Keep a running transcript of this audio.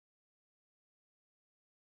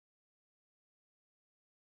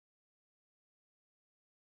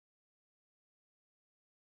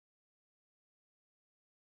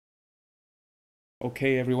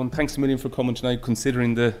Okay, everyone, thanks a million for coming tonight.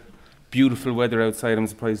 Considering the beautiful weather outside, I'm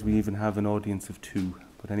surprised we even have an audience of 2.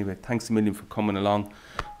 But anyway, thanks a million for coming along.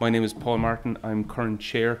 My name is Paul Martin. I'm current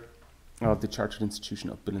chair of the Chartered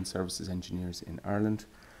Institution of Building Services Engineers in Ireland.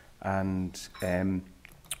 And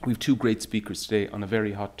we have 2 great speakers today on a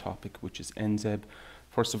very hot topic, which is NZEB.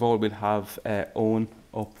 First of all, we'll have Eoin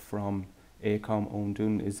up from AECOM. Eoin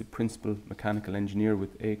Doohan is a Principal Mechanical Engineer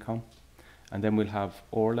with AECOM. And then we'll have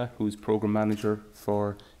Orla, who's Programme Manager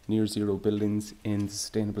for Near Zero Buildings in the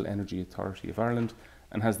Sustainable Energy Authority of Ireland,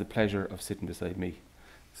 and has the pleasure of sitting beside me.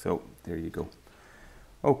 So there you go.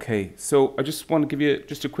 Okay, so I just want to give you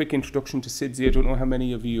just a quick introduction to SEAI. I don't know how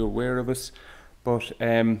many of you are aware of us, but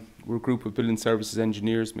we're a group of building services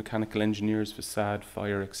engineers, mechanical engineers, facade,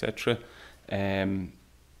 fire, etc.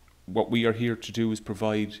 What we are here to do is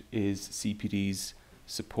provide CPDs,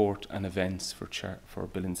 support and events for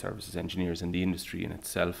building services engineers and the industry in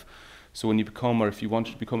itself. So when you become, or if you want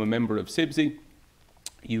to become a member of SEAI,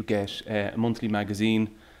 you get a monthly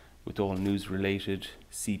magazine with all news related,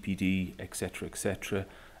 CPD, etc., etc.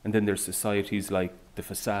 And then there's societies like the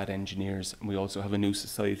Facade Engineers, and we also have a new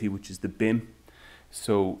society which is the BIM.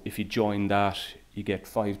 So if you join that, you get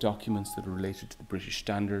 5 documents that are related to the British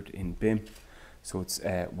standard in BIM. So it's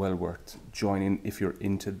well worth joining if you're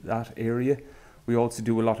into that area. We also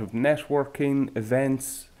do a lot of networking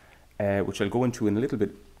events, which I'll go into in a little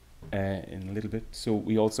bit. So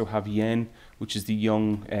we also have YEN, which is the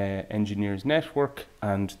Young Engineers Network,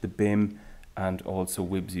 and the BIM, and also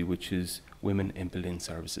WIBSI, which is Women in Building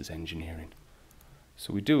Services Engineering.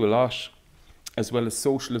 So we do a lot, as well as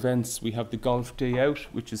social events. We have the Golf Day Out,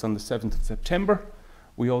 which is on the 7th of September.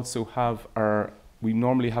 We also have we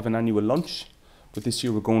normally have an annual lunch, but this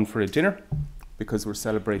year we're going for a dinner, because we're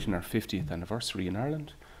celebrating our 50th anniversary in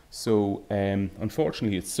Ireland. So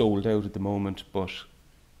unfortunately it's sold out at the moment, but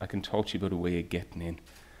I can talk to you about a way of getting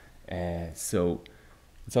in. So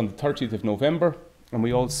it's on the 30th of November, and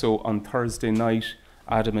we also on Thursday night,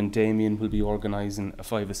 Adam and Damien will be organising a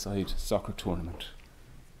 5-a-side soccer tournament.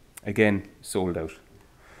 Again, sold out.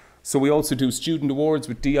 So we also do student awards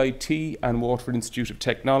with DIT and Waterford Institute of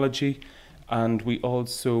Technology, and we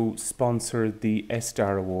also sponsor the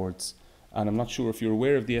SDAR Awards. And I'm not sure if you're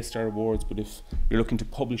aware of the SDAR Awards, but if you're looking to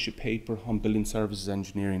publish a paper on building services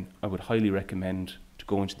engineering, I would highly recommend to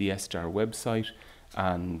go into the SDAR website,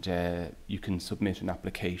 and you can submit an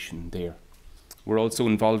application there. We're also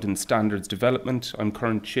involved in standards development. I'm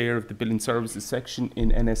current chair of the building services section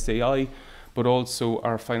in NSAI, but also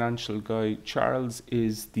our financial guy, Charles,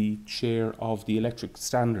 is the chair of the electric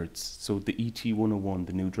standards, so the ET 101,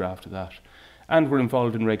 the new draft of that. And we're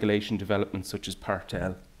involved in regulation development such as Part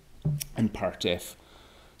L and Part F.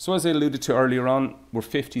 So as I alluded to earlier on, we're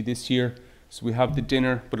 50 this year, so we have the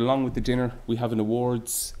dinner, but along with the dinner we have an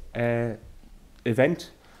awards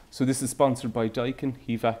event. So this is sponsored by Daikin,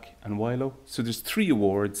 HVAC and Wilo. So there's 3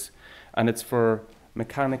 awards, and it's for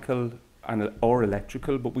mechanical or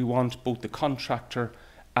electrical, but we want both the contractor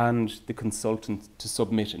and the consultant to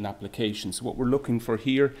submit an application. So what we're looking for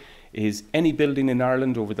here is any building in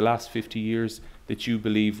Ireland over the last 50 years that you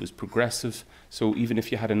believe was progressive. So even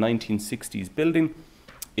if you had a 1960s building,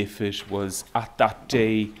 if it was at that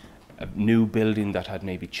day a new building that had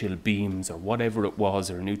maybe chill beams or whatever it was,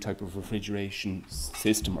 or a new type of refrigeration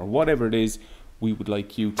system or whatever it is, we would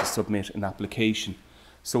like you to submit an application.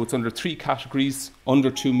 So it's under 3 categories: under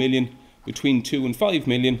 2 million, between 2 and 5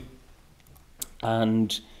 million,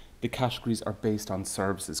 and the categories are based on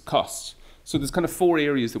services costs. So there's kind of 4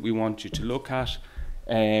 areas that we want you to look at.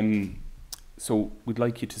 So we'd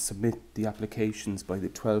like you to submit the applications by the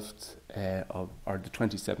 12th or the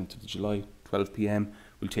 27th of July, 12 p.m.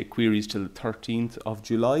 We'll take queries till the 13th of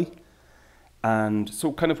July. And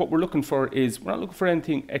so kind of what we're looking for is, we're not looking for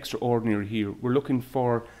anything extraordinary here. We're looking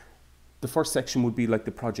for, the first section would be like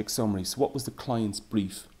the project summary. So what was the client's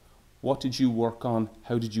brief? What did you work on?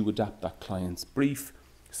 How did you adapt that client's brief?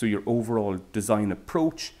 So your overall design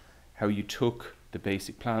approach, how you took the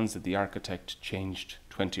basic plans that the architect changed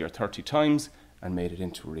 20 or 30 times and made it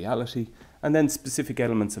into reality, and then specific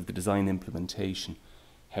elements of the design implementation.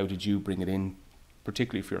 How did you bring it in,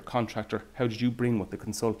 particularly if you're a contractor, how did you bring what the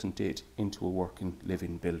consultant did into a working,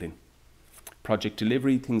 living building? Project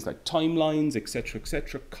delivery, things like timelines, etc.,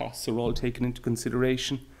 costs are all taken into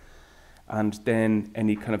consideration. And then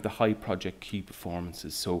any kind of the high project key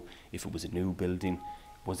performances. So if it was a new building,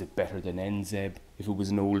 was it better than NZEB? If it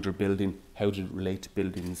was an older building, how did it relate to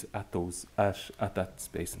buildings at that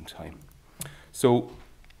space and time? So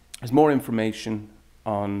there's more information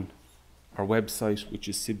on our website, which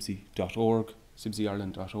is sibsi.org,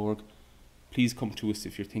 sibsiireland.org. Please come to us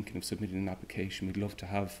if you're thinking of submitting an application. We'd love to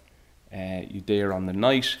have you're there on the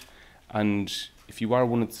night, and if you are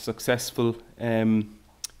one of the successful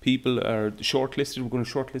people or shortlisted, we're going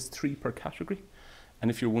to shortlist 3 per category. And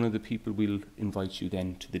if you're one of the people, we'll invite you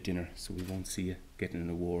then to the dinner. So we won't see you getting an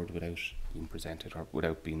award without being presented or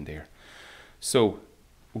without being there. So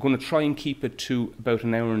we're going to try and keep it to about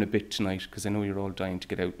an hour and a bit tonight, because I know you're all dying to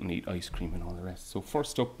get out and eat ice cream and all the rest. So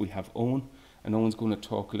first up we have Eoin, and Owen's going to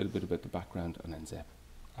talk a little bit about the background on NZEB.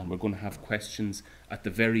 And we're going to have questions at the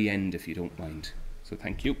very end, if you don't mind. So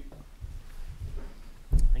thank you.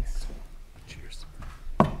 Thanks. Cheers.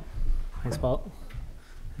 Thanks, Paul.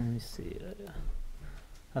 Let me see.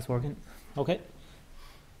 That's working. Okay.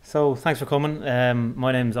 So thanks for coming.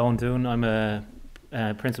 My name's Eoin Doohan. I'm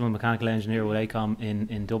a principal mechanical engineer with AECOM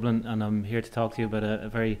in Dublin, and I'm here to talk to you about a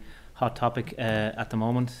very hot topic at the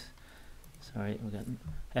moment. Sorry, we're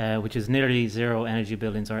getting, which is nearly zero energy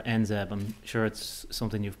buildings, or NZEB. I'm sure it's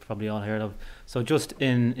something you've probably all heard of. So just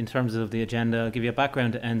in terms of the agenda, I'll give you a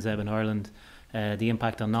background to NZEB in Ireland, the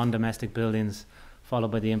impact on non-domestic buildings,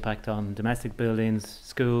 followed by the impact on domestic buildings,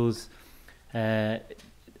 schools,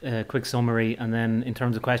 quick summary, and then in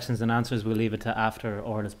terms of questions and answers, we'll leave it to after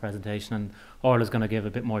Orla's presentation, and Orla's going to give a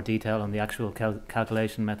bit more detail on the actual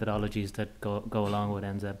calculation methodologies that go along with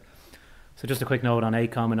NZEB. So just a quick note on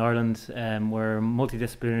AECOM in Ireland. We're a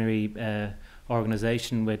multidisciplinary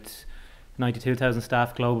organisation with 92,000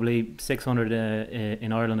 staff globally, 600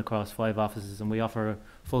 in Ireland across 5 offices, and we offer a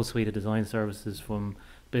full suite of design services from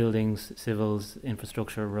buildings, civils,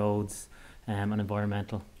 infrastructure, roads, and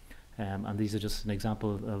environmental. And these are just an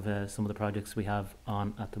example of some of the projects we have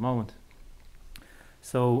on at the moment.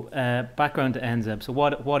 So background to NZEB. So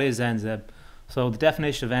what is NZEB? So the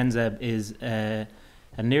definition of NZEB is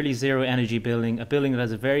a nearly zero energy building, a building that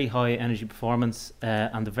has a very high energy performance,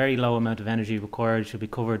 and the very low amount of energy required should be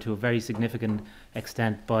covered to a very significant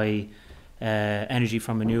extent by energy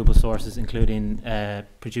from renewable sources, including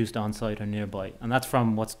produced on-site or nearby. And that's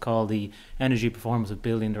from what's called the Energy Performance of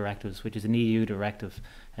Building Directives, which is an EU directive.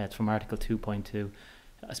 It's from Article 2.2.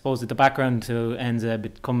 I suppose that the background to NZEB,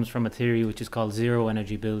 it comes from a theory which is called zero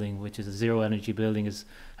energy building, which is a zero energy building is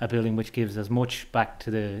a building which gives as much back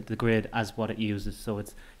to the grid as what it uses. So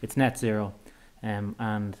it's net zero.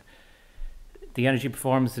 And the Energy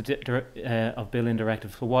Performance of Building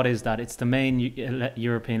Directive, so what is that? It's the main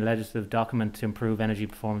European legislative document to improve energy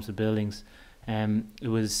performance of buildings. It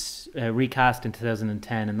was recast in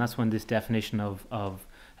 2010, and that's when this definition of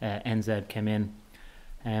NZEB came in.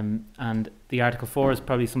 And the Article 4 is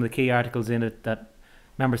probably some of the key articles in it, that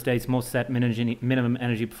member states must set minimum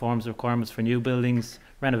energy performance requirements for new buildings,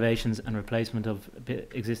 renovations and replacement of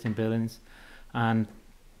existing buildings. And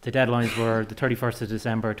the deadlines were the 31st of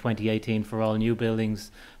December 2018 for all new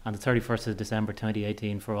buildings, and the 31st of December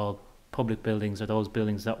 2018 for all public buildings, or those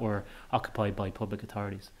buildings that were occupied by public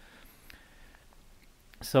authorities.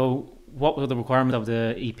 So what were the requirements of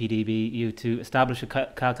the EPDB? To establish a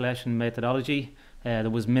calculation methodology.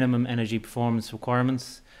 There was minimum energy performance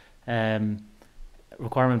requirements,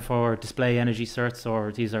 requirement for display energy certs,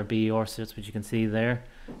 or these are BER certs, which you can see there,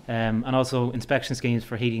 and also inspection schemes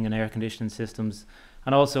for heating and air conditioning systems,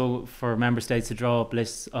 and also for member states to draw up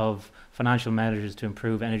lists of financial measures to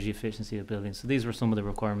improve energy efficiency of buildings. So these were some of the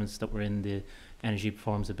requirements that were in the Energy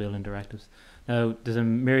Performance of Building Directives. Now, there's a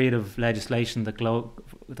myriad of legislation that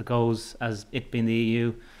goes, as it being the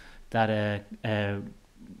EU, that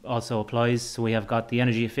also applies. So we have got the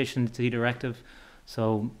Energy Efficiency Directive,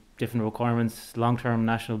 so different requirements, long-term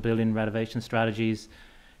national building renovation strategies.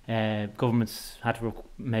 Governments had to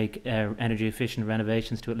make energy efficient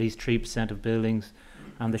renovations to at least 3% of buildings,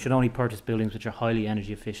 and they should only purchase buildings which are highly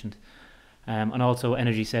energy efficient. And also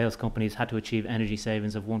energy sales companies had to achieve energy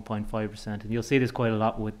savings of 1.5%. And you'll see this quite a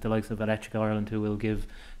lot with the likes of Electric Ireland, who will give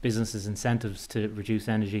businesses incentives to reduce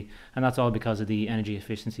energy, and that's all because of the Energy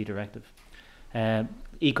Efficiency Directive.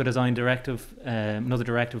 Eco-Design Directive, another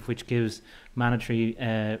directive which gives mandatory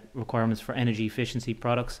requirements for energy efficiency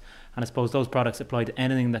products, and I suppose those products apply to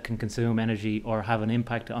anything that can consume energy or have an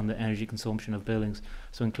impact on the energy consumption of buildings,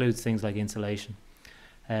 so includes things like insulation.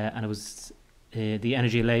 And it was the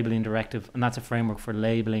Energy Labelling Directive, and that's a framework for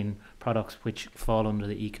labelling products which fall under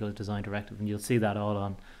the Eco-Design Directive, and you'll see that all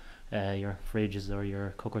on your fridges or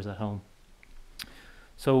your cookers at home.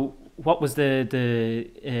 So what was the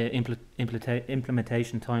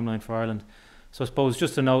implementation timeline for Ireland? So I suppose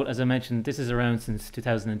just to note, as I mentioned, this is around since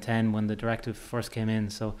 2010 when the directive first came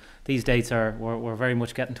in. So these dates we're very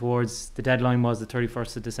much getting towards, the deadline was the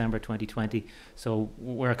 31st of December 2020. So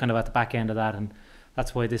we're kind of at the back end of that, and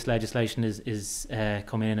that's why this legislation is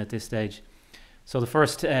coming in at this stage. So the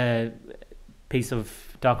first piece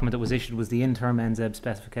of document that was issued was the interim NZEB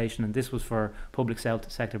specification, and this was for public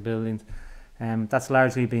sector buildings. That's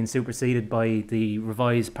largely been superseded by the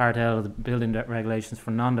revised Part L of the building regulations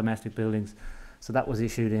for non-domestic buildings. So that was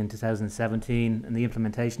issued in 2017, and the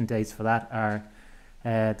implementation dates for that are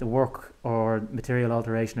the work or material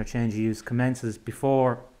alteration or change of use commences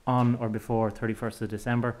on or before 31st of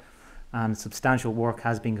December, and substantial work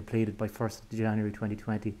has been completed by 1st of January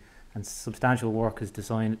 2020. And substantial work is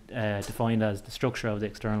defined as the structure of the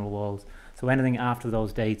external walls. So anything after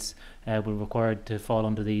those dates will be required to fall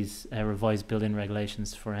under these revised building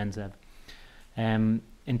regulations for NZEB.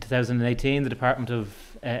 In 2018, the Department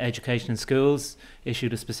of Education and Schools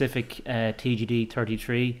issued a specific TGD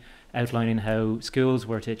 33 outlining how schools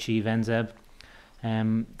were to achieve NZEB.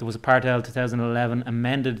 There was a Part L 2011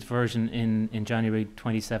 amended version in January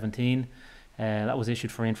 2017. That was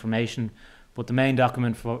issued for information. But the main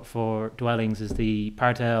document for dwellings is the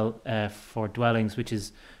Part L for dwellings, which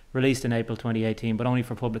is released in April 2018, but only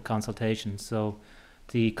for public consultation. So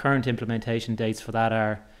the current implementation dates for that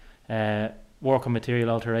are work on material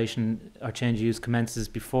alteration or change of use commences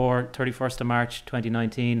before 31st of March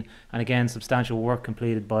 2019, and again substantial work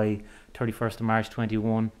completed by 31st of March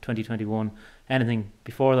 2021. Anything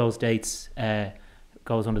before those dates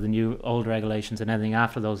goes under the old regulations, and anything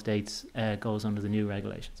after those dates goes under the new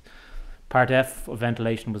regulations. Part F of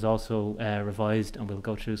ventilation was also revised, and we'll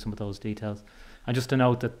go through some of those details. And just to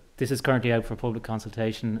note that this is currently out for public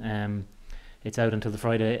consultation. It's out until the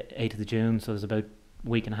Friday 8th of June, so there's about a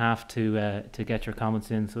week and a half to get your comments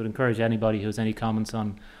in. So I'd encourage anybody who has any comments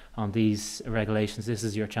on these regulations, this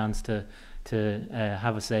is your chance to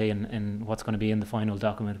have a say in what's going to be in the final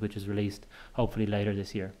document, which is released hopefully later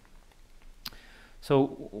this year. So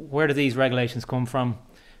where do these regulations come from?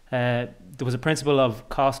 There was a principle of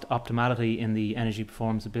cost optimality in the Energy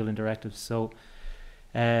Performance of Building Directives. So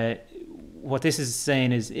what this is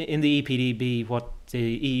saying is, in the EPDB, what the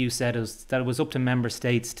EU said is that it was up to member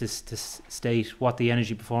states to state what the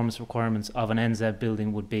energy performance requirements of an NZEB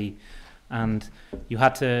building would be, and you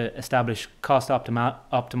had to establish cost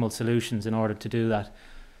optimal solutions in order to do that.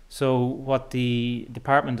 So what the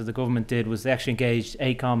department of the government did was they actually engaged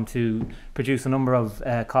AECOM to produce a number of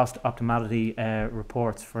cost optimality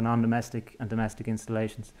reports for non-domestic and domestic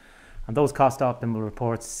installations. And those cost optimal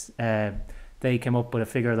reports, they came up with a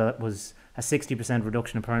figure that was a 60%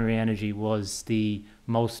 reduction in primary energy was the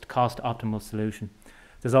most cost optimal solution.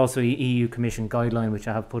 There's also a EU Commission guideline which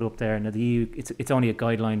I have put up there. Now the EU, it's only a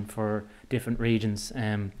guideline for different regions,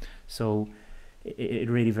 so it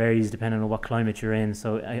really varies depending on what climate you're in.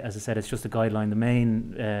 So as I said, it's just a guideline. The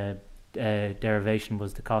main derivation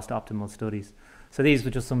was the cost optimal studies. So these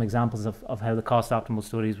were just some examples of how the cost optimal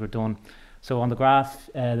studies were done. So on the graph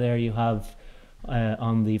there you have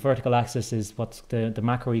on the vertical axis is what's the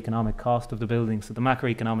macroeconomic cost of the building. So the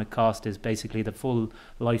macroeconomic cost is basically the full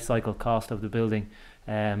life cycle cost of the building,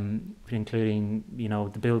 including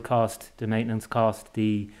the build cost, the maintenance cost,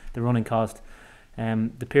 the running cost.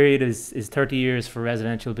 The period is 30 years for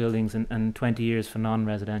residential buildings and 20 years for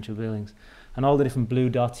non-residential buildings. And all the different blue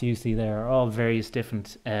dots you see there are all various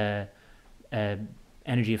different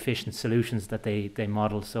energy efficient solutions that they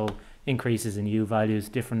model. So increases in U values,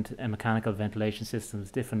 different mechanical ventilation systems,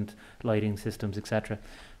 different lighting systems, etc.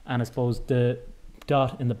 And I suppose the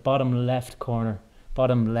dot in the bottom left corner,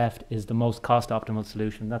 bottom left, is the most cost optimal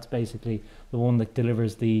solution. That's basically the one that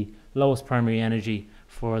delivers the lowest primary energy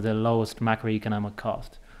for the lowest macroeconomic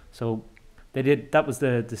cost. So that was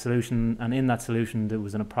the solution, and in that solution there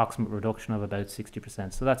was an approximate reduction of about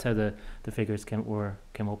 60%. So that's how the figures came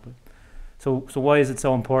up with. So why is it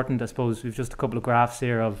so important? I suppose we've just a couple of graphs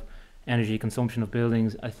here of energy consumption of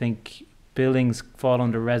buildings. I think buildings fall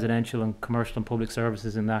under residential and commercial and public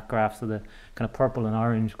services in that graph, so the kind of purple and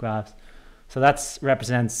orange graphs. So that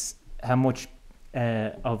represents how much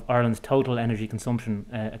of Ireland's total energy consumption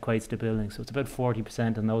equates to buildings. So it's about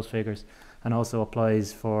 40% in those figures, and also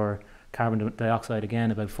applies for carbon dioxide, again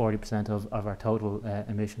about 40% of our total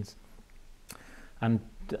emissions. And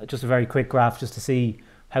just a very quick graph just to see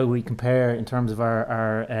how we compare in terms of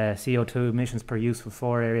our CO2 emissions per useful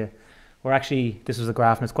floor area. We're actually, this was a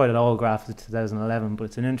graph, and it's quite an old graph, it's 2011, but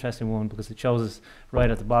it's an interesting one because it shows us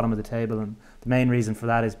right at the bottom of the table, and the main reason for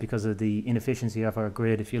that is because of the inefficiency of our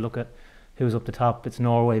grid. If you look at who's up the top, it's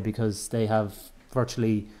Norway, because they have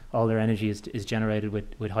virtually all their energy is generated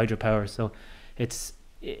with hydropower. So it's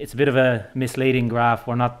a bit of a misleading graph.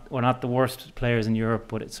 We're not the worst players in Europe,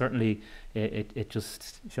 but it certainly it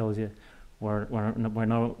just shows you we're by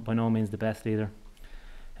no means the best either.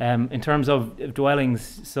 In terms of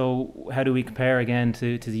dwellings, so how do we compare again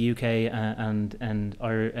to the UK and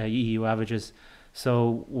our EU averages?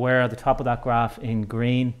 So where at the top of that graph in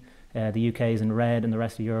green, the UK is in red and the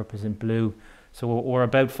rest of Europe is in blue. So we're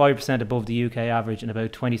about 5% above the UK average and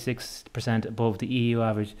about 26% above the EU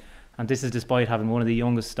average. And this is despite having one of the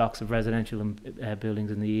youngest stocks of residential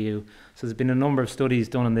buildings in the EU. So there's been a number of studies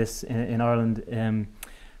done on this in Ireland.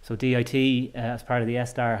 So DIT, as part of the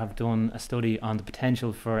SDAR, have done a study on the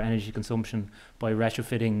potential for energy consumption by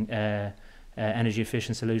retrofitting energy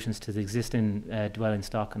efficient solutions to the existing dwelling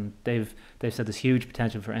stock, and they've said there's huge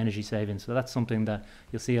potential for energy savings. So that's something that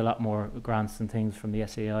you'll see a lot more grants and things from the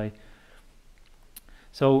SEAI.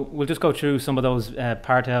 So we'll just go through some of those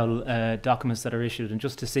Partel documents that are issued, and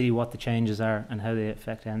just to see what the changes are and how they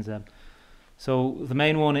affect NZEB. So the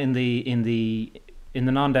main one in the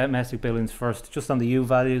non-domestic buildings first, just on the U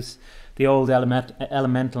values, the old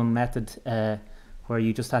elemental method where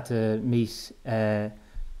you just had to meet the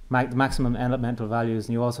maximum elemental values,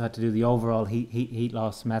 and you also had to do the overall heat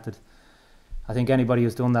loss method. I think anybody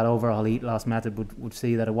who's done that overall heat loss method would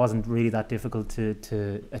see that it wasn't really that difficult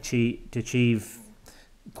to achieve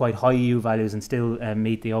quite high U values and still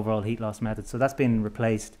meet the overall heat loss method. So that's been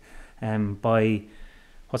replaced by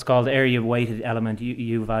what's called area weighted element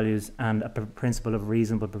U values and a principle of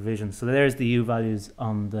reasonable provision. So there's the U values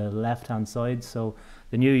on the left hand side. So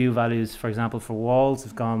the new U values, for example, for walls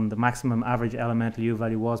have gone, the maximum average elemental U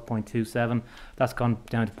value was 0.27. That's gone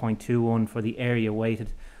down to 0.21 for the area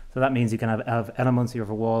weighted. So that means you can have elements of your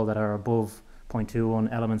wall that are above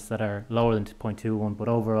 0.21, elements that are lower than 0.21, but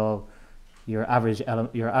overall your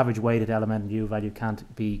average weighted elemental U value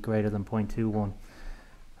can't be greater than 0.21.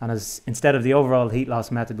 And as instead of the overall heat loss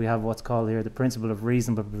method, we have what's called here the principle of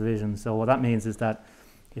reasonable provision. So what that means is that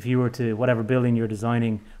if you were to, whatever building you're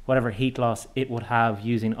designing, whatever heat loss it would have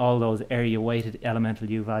using all those area weighted elemental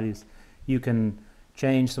U values, you can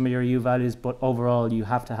change some of your U values, but overall you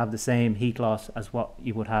have to have the same heat loss as what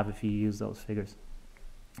you would have if you use those figures.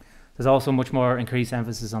 There's also much more increased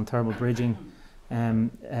emphasis on thermal bridging.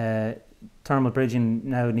 Thermal bridging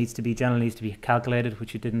now generally needs to be calculated,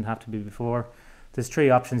 which it didn't have to be before. There's three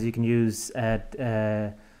options you can use: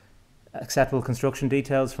 acceptable construction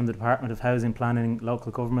details from the Department of Housing, Planning,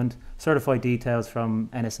 Local Government, certified details from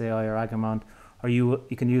NSAI or AECOM, or you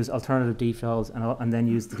can use alternative defaults and then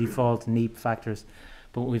use the default NEAP factors.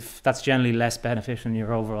 But that's generally less beneficial in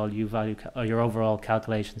your overall U value or your overall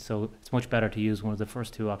calculation. So it's much better to use one of the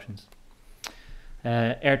first two options.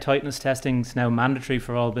 Air tightness testing is now mandatory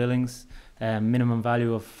for all buildings. Minimum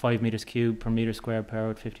value of 5 meters cubed per meter squared per hour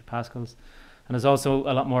at 50 pascals. And there's also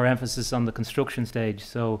a lot more emphasis on the construction stage.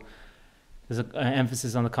 So there's an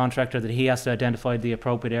emphasis on the contractor that he has to identify the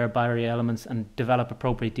appropriate air barrier elements and develop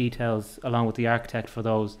appropriate details along with the architect for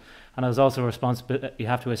those. And there's also you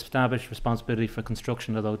have to establish responsibility for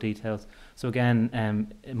construction of those details. So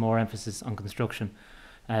again, more emphasis on construction.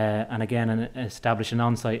 And again, establish an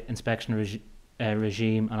on-site inspection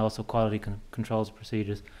regime and also quality controls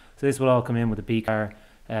procedures. So this will all come in with a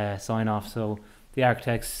BCAR sign-off. So the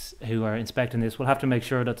architects who are inspecting this will have to make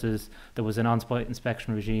sure that there was an on-site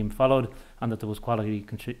inspection regime followed and that there was quality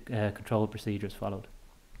control procedures followed.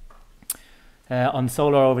 On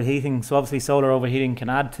solar overheating, so obviously solar overheating can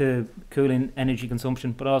add to cooling energy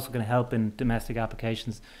consumption, but also can help in domestic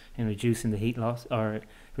applications in reducing the heat loss or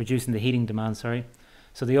reducing the heating demand, sorry.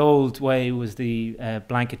 So the old way was the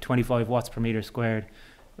blanket 25 watts per meter squared,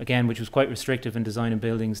 again, which was quite restrictive in designing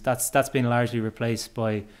buildings. That's been largely replaced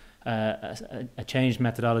by a changed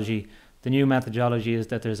methodology. The new methodology is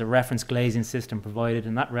that there's a reference glazing system provided,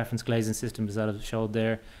 and that reference glazing system is as showed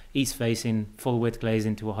there, east facing, full width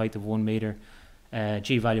glazing to a height of 1 meter,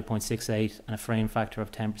 G value 0.68 and a frame factor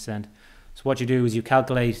of 10%. So what you do is you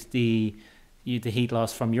calculate the heat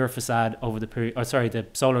loss from your facade over the period, the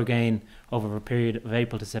solar gain over a period of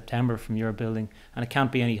April to September from your building, and it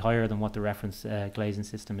can't be any higher than what the reference glazing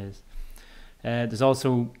system is. There's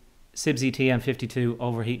also SEAI TM52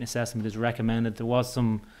 overheating assessment is recommended. There was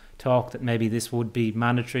some talk that maybe this would be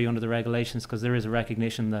mandatory under the regulations, because there is a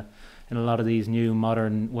recognition that in a lot of these new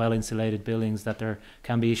modern well insulated buildings that there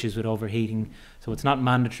can be issues with overheating. So it's not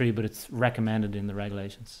mandatory, but it's recommended in the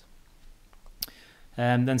regulations.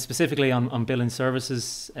 Then specifically on building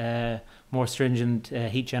services, more stringent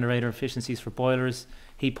heat generator efficiencies for boilers.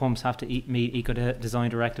 Heat pumps have to meet Eco Design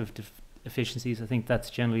Directive efficiencies. I think that's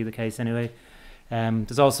generally the case anyway.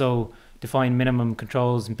 There's also defined minimum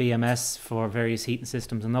controls and BMS for various heating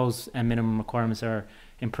systems, and those minimum requirements are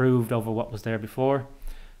improved over what was there before.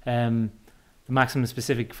 The maximum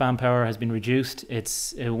specific fan power has been reduced.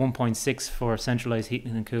 It's 1.6 for centralized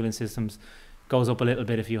heating and cooling systems. Goes up a little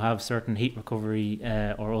bit if you have certain heat recovery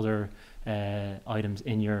or other items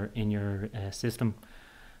in your system.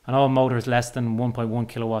 And all motors less than 1.1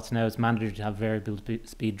 kilowatts now, it's mandatory to have variable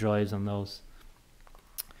speed drives on those.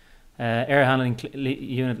 Air handling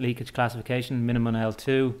unit leakage classification, minimum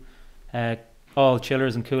L2. All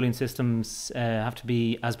chillers and cooling systems have to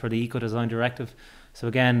be as per the Eco Design Directive. So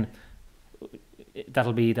again,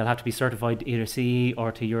 they'll have to be certified either CE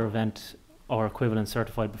or to Eurovent or equivalent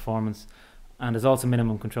certified performance. And there's also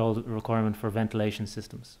minimum control requirement for ventilation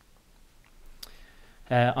systems.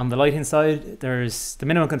 On the lighting side, there's the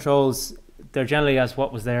minimum controls. They're generally as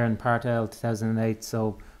what was there in Part L 2008.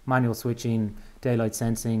 So manual switching, daylight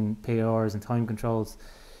sensing, PORs and time controls.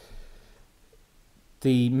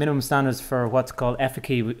 The minimum standards for what's called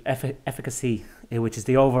efficacy, which is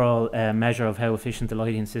the overall measure of how efficient the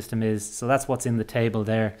lighting system is. So that's what's in the table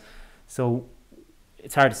there. So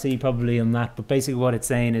it's hard to see probably on that, but basically what it's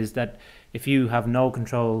saying is that if you have no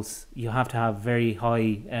controls, you have to have very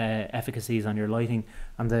high efficacies on your lighting,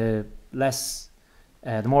 and the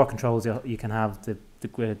more controls you can have,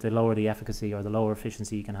 the lower the efficacy or the lower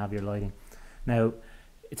efficiency you can have your lighting. Now,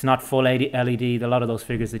 it's not full LED. A lot of those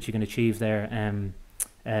figures that you can achieve there,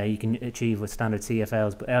 you can achieve with standard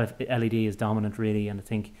CFLs, but LED is dominant really, and I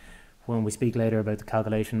think when we speak later about the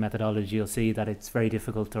calculation methodology, you'll see that it's very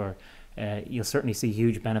difficult, or you'll certainly see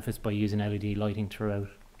huge benefits by using LED lighting throughout.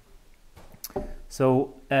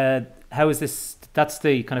 So how is this? That's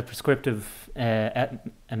the kind of prescriptive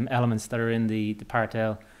elements that are in the Part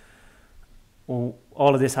L. Well,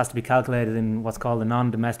 all of this has to be calculated in what's called the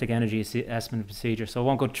non-domestic energy assessment procedure. So I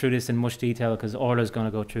won't go through this in much detail because Orla is going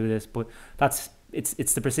to go through this, but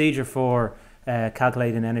it's the procedure for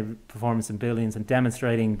calculating energy performance in buildings and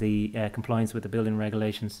demonstrating the compliance with the building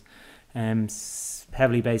regulations.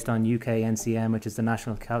 Heavily based on UK NCM, which is the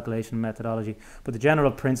National Calculation Methodology. But the general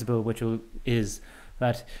principle, is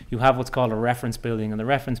that you have what's called a reference building, and the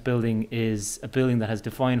reference building is a building that has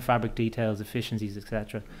defined fabric details, efficiencies,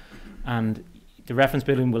 etc. And the reference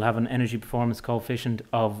building will have an energy performance coefficient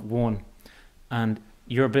of 1. And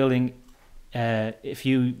your building, if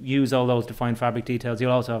you use all those defined fabric details,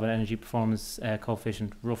 you'll also have an energy performance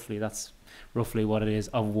coefficient, roughly. That's roughly what it is,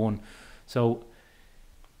 of 1. So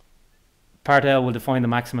Part L will define the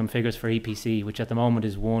maximum figures for EPC, which at the moment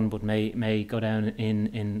is 1, but may go down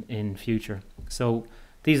in future. So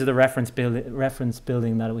these are the reference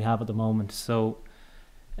building that we have at the moment. So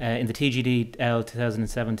in the TGD L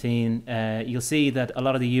 2017, you'll see that a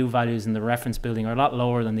lot of the U values in the reference building are a lot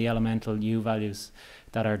lower than the elemental U values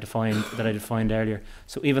that I defined earlier.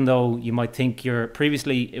 So even though you might think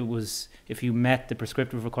previously it was, if you met the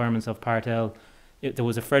prescriptive requirements of Part L, there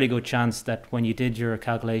was a fairly good chance that when you did your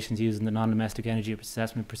calculations using the non-domestic energy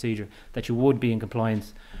assessment procedure that you would be in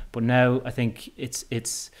compliance. But now I think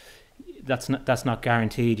that's not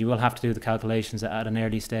guaranteed. You will have to do the calculations at an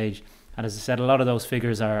early stage. And as I said, a lot of those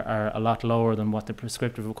figures are a lot lower than what the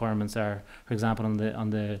prescriptive requirements are. For example, on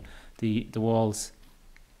the walls,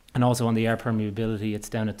 and also on the air permeability, it's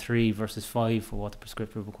down at 3 versus 5 for what the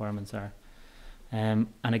prescriptive requirements are. And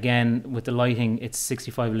again, with the lighting, it's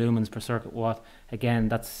 65 lumens per circuit watt. Again,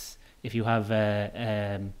 that's if you have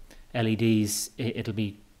LEDs, it'll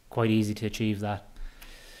be quite easy to achieve that.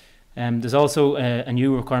 There's also a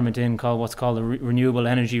new requirement called what's called the renewable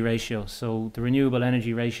energy ratio. So the renewable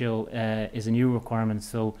energy ratio is a new requirement.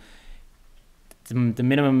 So the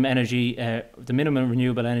minimum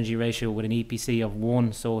renewable energy ratio with an EPC of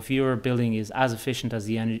 1. So if your building is as efficient as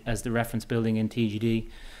the reference building in TGD,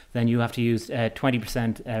 then you have to use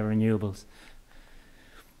 20% renewables.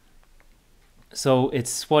 So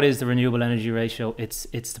what is the renewable energy ratio? It's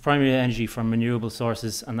the primary energy from renewable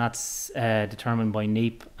sources, and that's determined by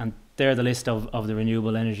NEEP, and they're the list of the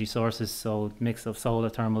renewable energy sources. So mix of solar,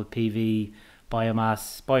 thermal, PV,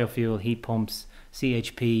 biomass, biofuel, heat pumps,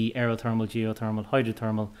 CHP, aerothermal, geothermal,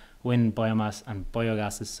 hydrothermal, wind, biomass, and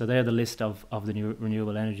biogases. So they're the list of the new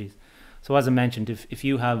renewable energies. So as I mentioned, if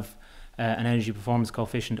you have an energy performance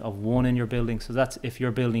coefficient of 1 in your building, so that's if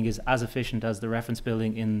your building is as efficient as the reference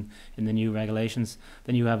building in the new regulations,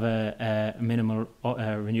 then you have a minimal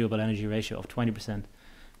renewable energy ratio of 20%.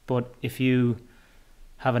 But if you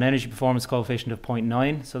have an energy performance coefficient of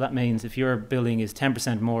 0.9, so that means if your building is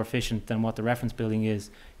 10% more efficient than what the reference building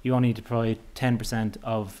is, you only need to provide 10%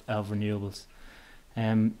 of renewables.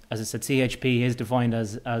 As I said, CHP is defined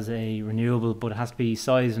as a renewable, but it has to be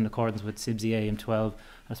sized in accordance with SEAI M12.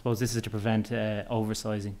 I suppose this is to prevent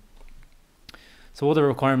oversizing. So other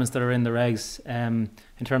requirements that are in the regs, in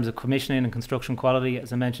terms of commissioning and construction quality,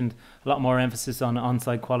 as I mentioned, a lot more emphasis on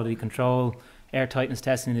on-site quality control. Air tightness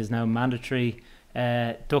testing is now mandatory.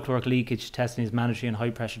 Ductwork leakage testing is mandatory, and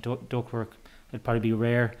high pressure ductwork would probably be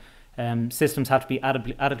rare. Systems have to be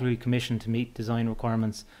adequately commissioned to meet design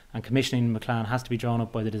requirements, and commissioning in McLaren has to be drawn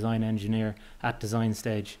up by the design engineer at design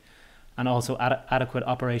stage. And also adequate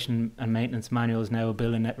operation and maintenance manual is now a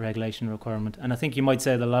building regulation requirement. And I think you might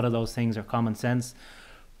say that a lot of those things are common sense,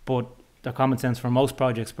 but they're common sense for most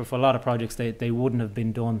projects, but for a lot of projects they wouldn't have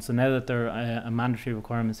been done. So now that they're a mandatory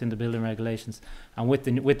requirements in the building regulations, and with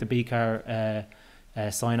the BCAR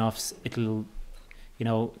sign-offs, it'll, you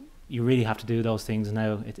know, you really have to do those things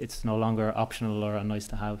now. It's no longer optional or a nice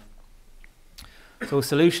to have. So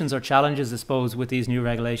solutions or challenges, I suppose, with these new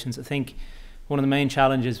regulations. I think one of the main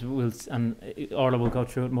challenges, and Orla will go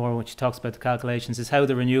through it more when she talks about the calculations, is how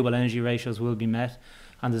the renewable energy ratios will be met.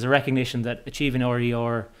 And there's a recognition that achieving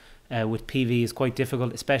RER with PV is quite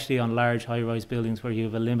difficult, especially on large high-rise buildings where you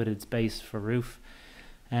have a limited space for roof.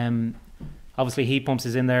 Obviously, heat pumps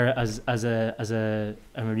is in there as a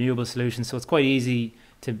renewable solution, so it's quite easy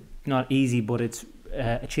to, not easy, but it's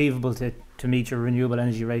achievable to meet your renewable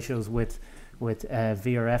energy ratios with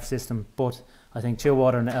VRF system. But I think chill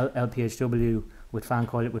water and LPHW with fan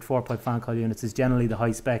coil, with 4-pipe fan coil units, is generally the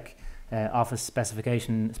high spec office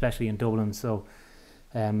specification, especially in Dublin. So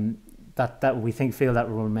that we feel that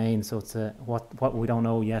will remain. So it's what we don't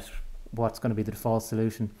know yet what's going to be the default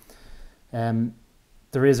solution.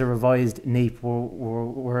 There is a revised NEEP.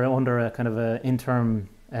 We're under a kind of a interim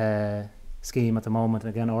scheme at the moment.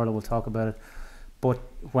 Again, Orla will talk about it. But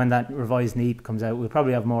when that revised NEEP comes out, we'll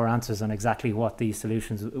probably have more answers on exactly what these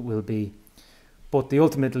solutions will be. But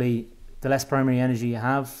ultimately, the less primary energy you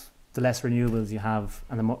have, the less renewables you have,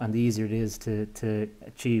 and the easier it is to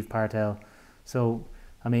achieve Part L. So,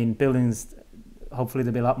 I mean, buildings, hopefully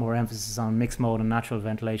there'll be a lot more emphasis on mixed mode and natural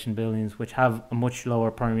ventilation buildings, which have a much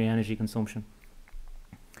lower primary energy consumption.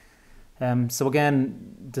 So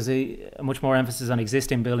again, there's a much more emphasis on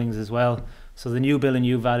existing buildings as well. So the new building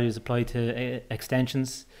U values apply to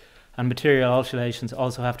extensions, and material alterations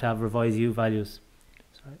also have to have revised U values.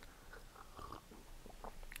 Sorry.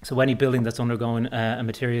 So any building that's undergoing a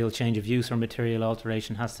material change of use or material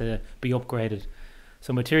alteration has to be upgraded.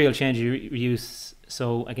 So material change of use,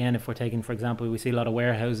 so again, if we're taking, for example, we see a lot of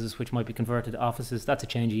warehouses which might be converted to offices, that's a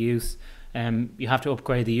change of use. You have to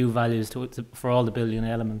upgrade the U values for all the building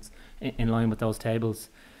elements in line with those tables.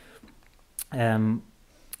 You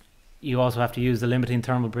also have to use the limiting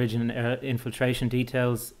thermal bridge and infiltration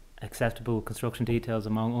details, acceptable construction details,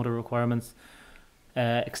 among other requirements.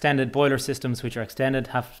 Extended boiler systems which are extended,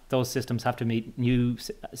 those systems have to meet new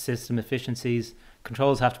system efficiencies.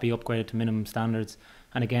 Controls have to be upgraded to minimum standards,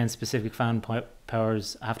 and again, specific fan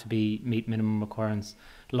powers have to meet minimum requirements.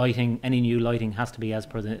 Lighting, any new lighting has to be as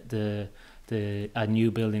per the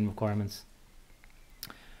new building requirements.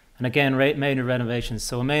 And again, major renovations.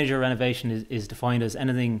 So a major renovation is defined as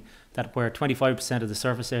anything where 25% of the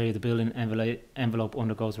surface area of the building envelope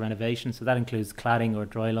undergoes renovation. So that includes cladding or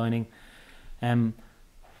dry lining.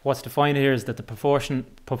 What's defined here is that the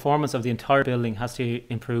performance of the entire building has to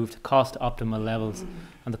improve to cost optimal levels,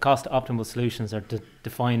 and the cost optimal solutions are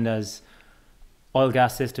defined as oil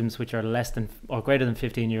gas systems which are less than or greater than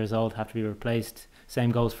 15 years old have to be replaced. Same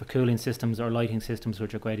goes for cooling systems or lighting systems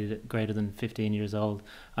which are greater than 15 years old,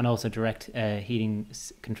 and also direct heating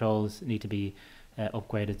controls need to be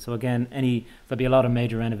upgraded. So again, there'll be a lot of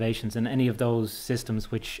major renovations, and any of those systems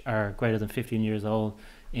which are greater than 15 years old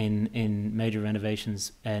in major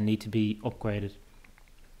renovations need to be upgraded.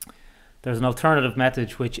 There's an alternative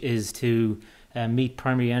method which is to meet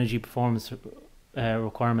primary energy performance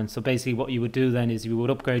requirements. So basically what you would do then is you would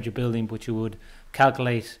upgrade your building, but you would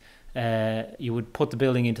calculate, you would put the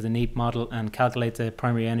building into the NEEP model and calculate the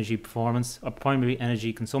primary energy performance or primary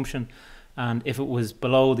energy consumption, and if it was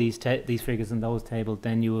below these figures in those tables,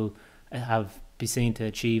 then you will be seen to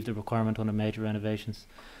achieve the requirement under major renovations.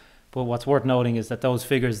 But what's worth noting is that those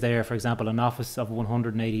figures there, for example, an office of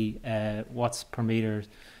 180 kilowatts per meter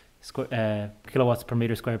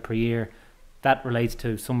squared per year, that relates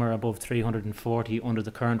to somewhere above 340 under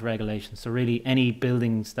the current regulations. So really any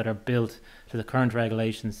buildings that are built to the current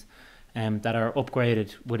regulations that are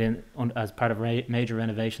upgraded as part of major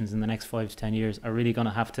renovations in the next 5 to 10 years are really going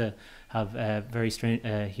to have very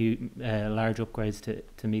large upgrades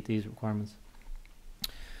to meet these requirements.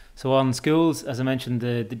 So on schools, as I mentioned,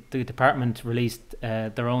 the department released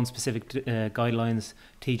their own specific guidelines,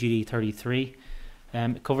 TGD 33.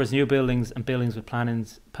 It covers new buildings and buildings with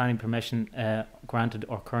planning permission granted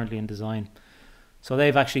or currently in design. So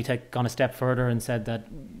they've actually gone a step further and said that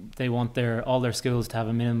they want all their schools to have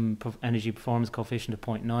a minimum energy performance coefficient of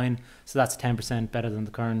 0.9. So that's 10% better than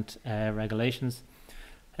the current regulations.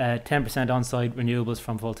 10% on-site renewables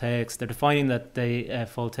from voltaics. They're defining that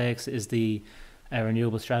voltaics is the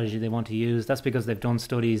renewable strategy they want to use. That's because they've done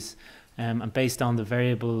studies and based on the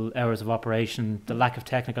variable hours of operation, the lack of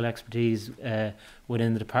technical expertise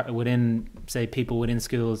within the within say people within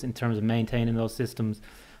schools in terms of maintaining those systems,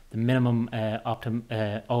 the minimum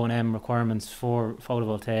O&M requirements for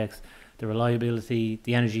photovoltaics, the reliability,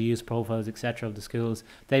 the energy use profiles, etc. of the schools,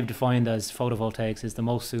 they've defined as photovoltaics is the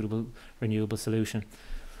most suitable renewable solution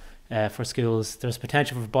for schools. There's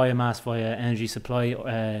potential for biomass via energy supply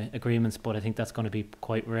agreements, but I think that's going to be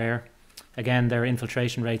quite rare. Again, their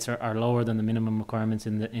infiltration rates are lower than the minimum requirements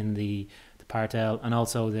in the Part L, and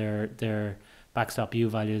also their backstop U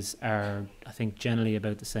values are, I think, generally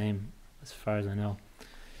about the same as far as I know.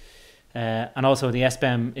 And also the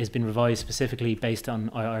SBEM has been revised specifically based on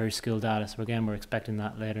Irish school data, so again we're expecting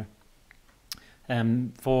that later.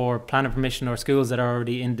 For planning permission or schools that are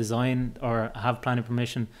already in design or have planning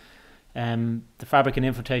permission, the fabric and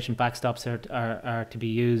infiltration backstops are to be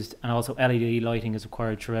used, and also LED lighting is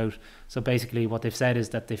required throughout. So basically what they've said is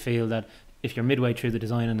that they feel that if you're midway through the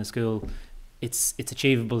design in a school, it's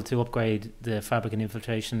achievable to upgrade the fabric and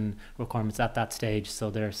infiltration requirements at that stage. So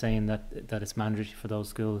they're saying that it's mandatory for those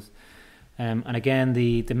schools. And again,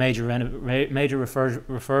 the major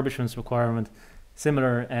refurbishments requirement,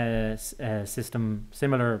 similar system,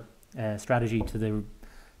 similar strategy to the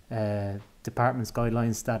department's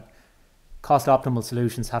guidelines, that cost optimal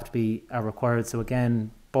solutions are required. So again,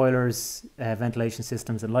 boilers, ventilation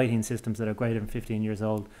systems and lighting systems that are greater than 15 years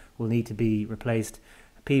old will need to be replaced.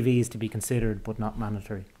 PV is to be considered but not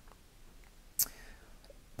mandatory.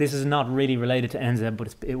 This is not really related to NZEB,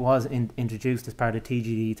 but it was introduced as part of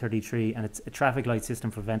TGD 33, and it's a traffic light system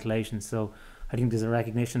for ventilation. So I think there's a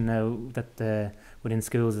recognition now that within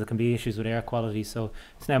schools there can be issues with air quality. So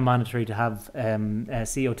it's now mandatory to have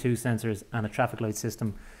CO2 sensors and a traffic light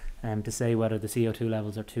system to say whether the CO2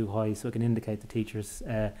 levels are too high, so it can indicate the teachers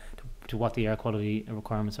to what the air quality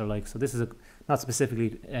requirements are like. So this is not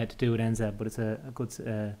specifically to do with NZEB, but it's a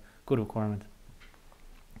good requirement.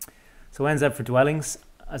 So NZEB for dwellings.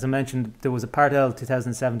 As I mentioned, there was a Part L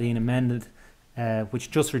 2017 amended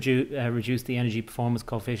which just reduced the energy performance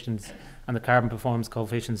coefficients and the carbon performance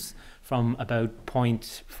coefficients from about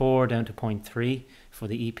 0.4 down to 0.3 for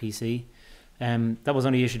the EPC. That was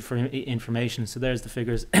only issued for information, so there's the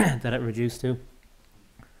figures that it reduced to.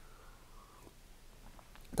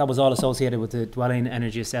 That was all associated with the dwelling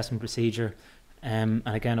energy assessment procedure, and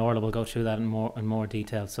again Orla will go through that in more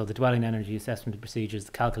detail. So the dwelling energy assessment procedure is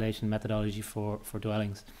the calculation methodology for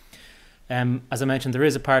dwellings. As I mentioned, there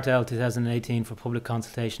is a Part L 2018 for public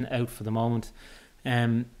consultation out for the moment.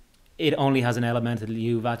 It only has an elemental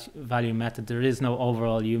U value method. There is no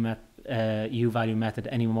overall U value method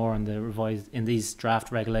anymore in these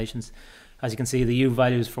draft regulations. As you can see, the U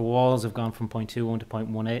values for walls have gone from 0.21 to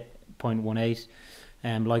 0.18.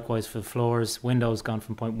 Likewise for floors, windows gone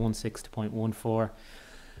from 0.16 to 0.14.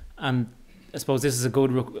 And I suppose this is a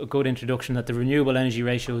good introduction that the renewable energy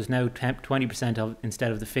ratio is now 20%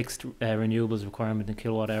 instead of the fixed renewables requirement in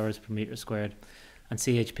kilowatt hours per metre squared. And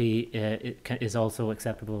CHP is also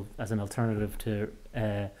acceptable as an alternative to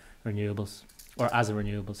renewables, or as a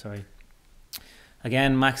renewable, sorry.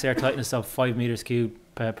 Again, max air tightness of 5 metres cubed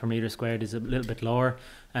per metre squared is a little bit lower.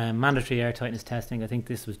 Mandatory air tightness testing, I think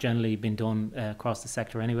this was generally been done across the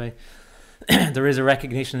sector anyway. There is a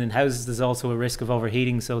recognition in houses there's also a risk of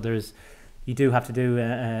overheating, so you do have to do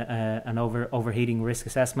an overheating risk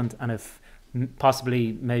assessment, and if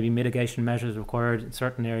possibly maybe mitigation measures required in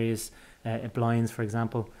certain areas, blinds for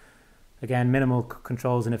example. Again, minimal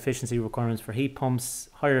controls and efficiency requirements for heat pumps,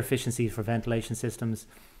 higher efficiency for ventilation systems,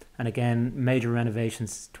 and again major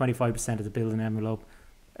renovations, 25% of the building envelope,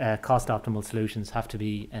 cost optimal solutions have to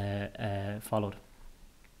be followed.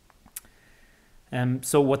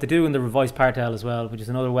 So what they do in the revised Part L as well, which is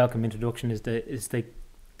another welcome introduction, is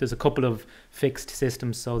there's a couple of fixed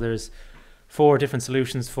systems. So there's 4 different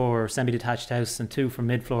solutions for semi-detached house and 2 for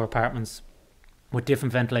mid-floor apartments with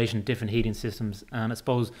different ventilation, different heating systems. And I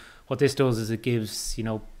suppose what this does is it gives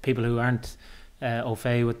people who aren't au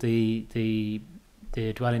fait with the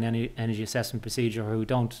dwelling energy assessment procedure, who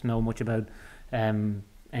don't know much about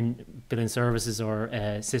and building services or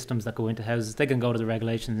systems that go into houses, they can go to the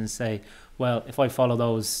regulations and say, well, if I follow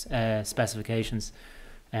those specifications,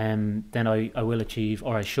 then I will achieve,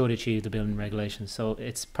 or I should achieve, the building regulations. So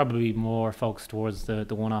it's probably more focused towards the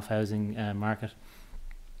one-off housing market.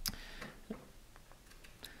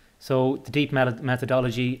 So the DEEP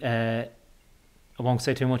methodology, I won't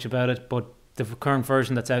say too much about it, but the current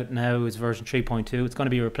version that's out now is version 3.2. It's going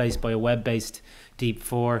to be replaced by a web-based DEEP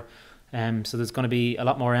 4. So there's going to be a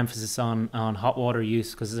lot more emphasis on hot water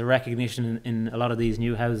use, because there's a recognition in a lot of these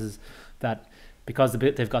new houses that because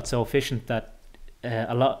they've got so efficient that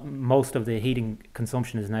most of the heating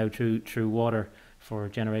consumption is now through water for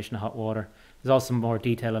generation of hot water. There's also more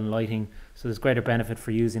detail on lighting, so there's greater benefit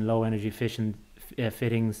for using low energy efficient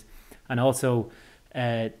fittings, and also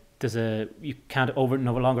you can't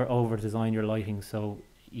no longer over design your lighting. So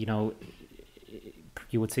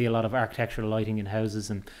you would see a lot of architectural lighting in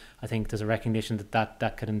houses, and I think there's a recognition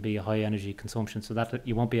that can be a high energy consumption, so that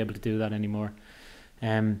you won't be able to do that anymore.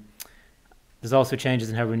 There's also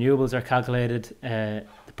changes in how renewables are calculated. The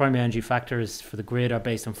primary energy factors for the grid are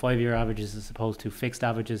based on 5-year averages as opposed to fixed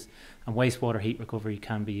averages, and wastewater heat recovery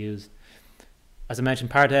can be used. As I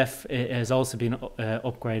mentioned, Part F has also been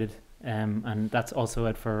upgraded, and that's also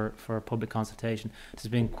out for public consultation. There's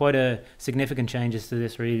been quite a significant changes to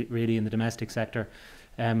this really in the domestic sector.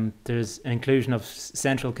 There's an inclusion of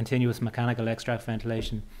central continuous mechanical extract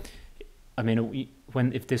ventilation. I mean,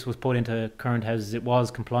 if this was put into current houses, it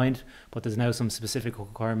was compliant, but there's now some specific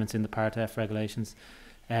requirements in the Part F regulations.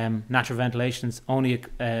 Natural ventilation's only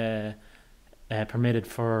permitted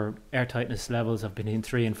for air tightness levels of between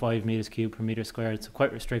 3 and 5 meters cubed per meter squared, so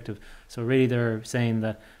quite restrictive. So really they're saying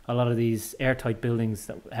that a lot of these airtight buildings,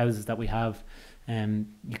 houses that we have,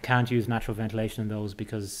 you can't use natural ventilation in those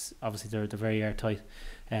because obviously they're very airtight.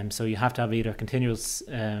 So you have to have either continuous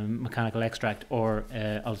mechanical extract or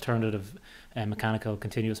alternative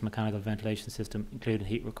continuous mechanical ventilation system, including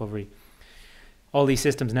heat recovery. All these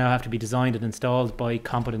systems now have to be designed and installed by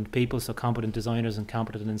competent people, so competent designers and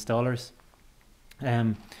competent installers.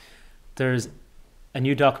 There's a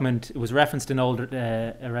new document. It was referenced in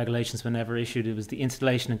older regulations whenever issued. It was the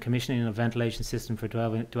installation and commissioning of ventilation system for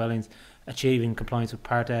dwellings achieving compliance with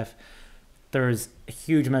Part F. There's a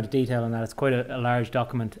huge amount of detail on that. It's quite a large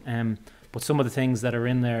document, but some of the things that are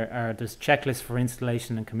in there there's checklists for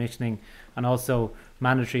installation and commissioning, and also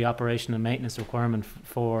mandatory operation and maintenance requirement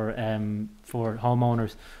for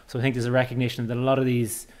homeowners. So I think there's a recognition that a lot of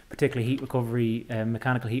these, particularly heat recovery,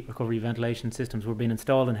 mechanical heat recovery ventilation systems, were being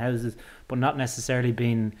installed in houses, but not necessarily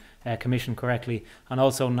being commissioned correctly, and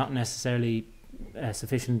also not necessarily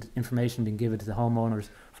sufficient information being given to the homeowners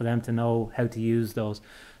for them to know how to use those.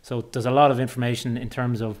 So there's a lot of information in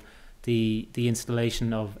terms of the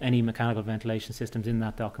installation of any mechanical ventilation systems in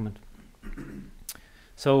that document.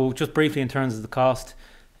 So just briefly in terms of the cost,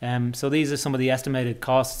 so these are some of the estimated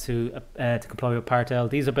costs to comply with Part L.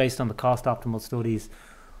 These are based on the cost optimal studies.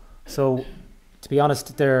 So to be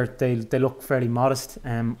honest, they look fairly modest,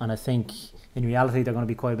 and I think in reality they're going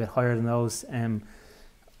to be quite a bit higher than those.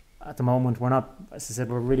 At the moment, we're not, as I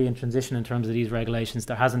said, we're really in transition in terms of these regulations.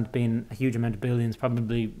 There hasn't been a huge amount of buildings,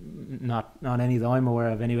 probably not any that I'm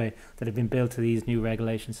aware of anyway, that have been built to these new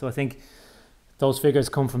regulations. So I think those figures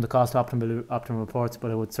come from the cost optimal reports,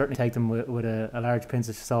 but I would certainly take them with a large pinch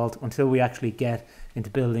of salt until we actually get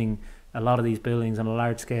into building a lot of these buildings on a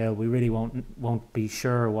large scale. We really won't be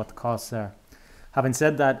sure what the costs are. Having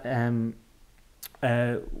said that,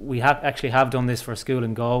 we have done this for a school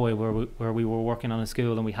in Galway where we were working on a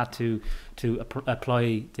school, and we had to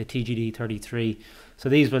apply the TGD 33. So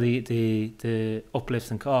these were the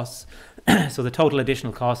uplifts and costs. So the total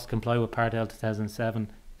additional cost to comply with Part L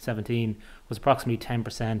 2017 was approximately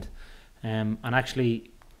 10%. And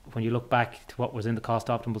actually, when you look back to what was in the cost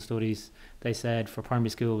optimal studies, they said for primary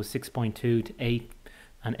school it was 6.2 to 8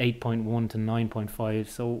 and 8.1 to 9.5.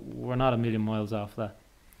 So we're not a million miles off that.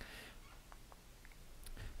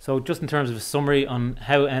 So just in terms of a summary on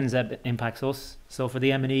how NZEB impacts us. So for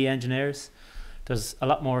the M&E engineers, there's a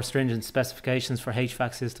lot more stringent specifications for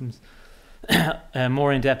HVAC systems.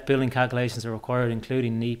 More in-depth building calculations are required,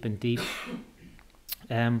 including NEAP and DEEP.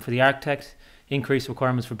 For the architect, increased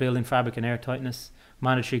requirements for building fabric and air tightness.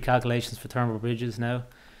 Mandatory calculations for thermal bridges now.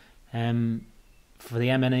 For the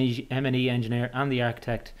M&E engineer and the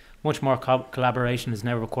architect, much more collaboration is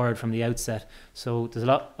now required from the outset. So there's a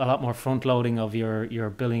lot more front loading of your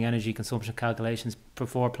building energy consumption calculations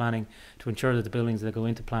before planning to ensure that the buildings that go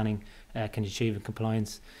into planning can achieve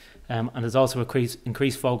compliance. And there's also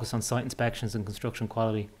increased focus on site inspections and construction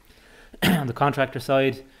quality. On the contractor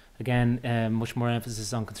side, again, much more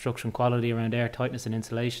emphasis on construction quality around air tightness and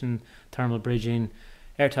insulation, thermal bridging.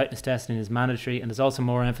 Air tightness testing is mandatory, and there's also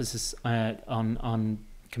more emphasis on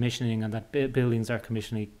commissioning and that buildings are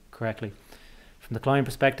commissioning correctly. From the client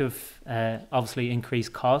perspective, obviously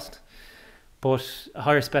increased cost, but a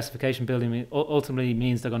higher specification building ultimately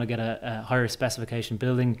means they're going to get a higher specification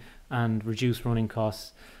building and reduce running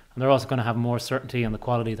costs. And they're also going to have more certainty on the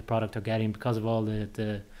quality of the product they're getting because of all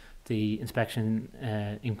the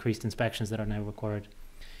increased inspections that are now required.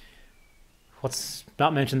 What's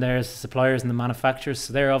not mentioned there is the suppliers and the manufacturers.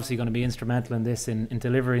 So they're obviously going to be instrumental in this, in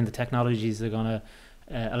delivering the technologies that are going to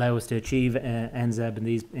allow us to achieve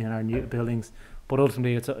NZEB in our new buildings. but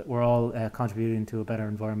ultimately we're all contributing to a better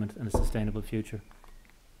environment and a sustainable future.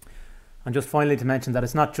 And just finally to mention that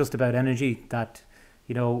it's not just about energy, that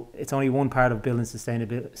it's only one part of building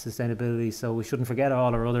sustainability, so we shouldn't forget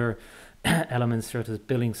all our other elements such as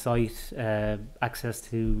building site, access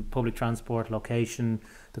to public transport, location,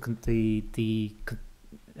 the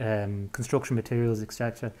construction materials,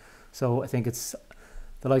 etc. So I think it's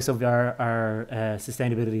the likes of our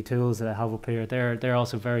sustainability tools that I have up here. They're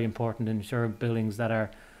also very important in ensuring buildings that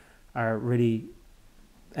are really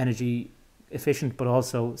energy efficient but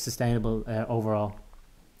also sustainable overall.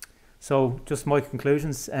 So just my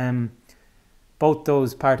conclusions. Both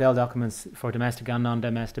those Part L documents for domestic and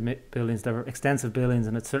non-domestic buildings, they're extensive buildings,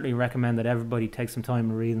 and I'd certainly recommend that everybody take some time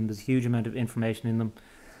and read them. There's a huge amount of information in them.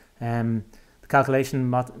 The calculation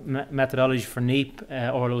methodology for NEEP,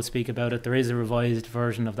 Orla will speak about it. There is a revised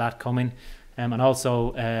version of that coming, and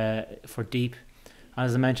also for DEEP. And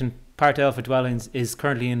as I mentioned, Part L for dwellings is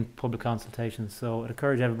currently in public consultation, so I'd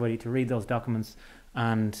encourage everybody to read those documents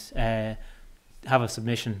and have a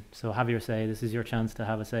submission. So have your say. This is your chance to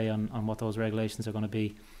have a say on what those regulations are going to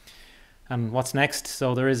be. And what's next?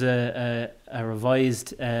 So there is a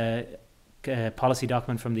revised policy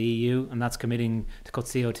document from the EU, and that's committing to cut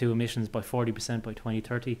CO2 emissions by 40% by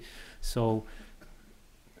 2030. So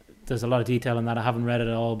there's a lot of detail in that. I haven't read it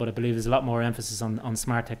at all, but I believe there's a lot more emphasis on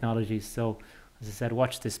smart technologies. So as I said,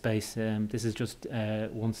 watch this space. This is just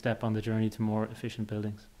one step on the journey to more efficient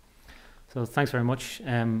buildings. So thanks very much.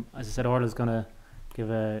 As I said, Orla's going to give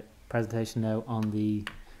a presentation now on the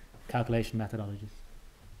calculation methodologies.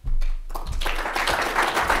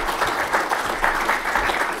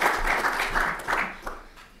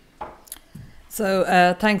 So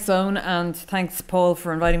thanks, Eoin, and thanks, Paul,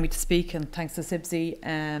 for inviting me to speak, and thanks to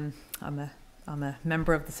SEAI. I'm a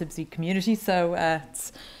member of the SEAI community, so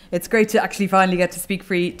it's great to actually finally get to speak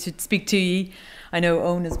to you. I know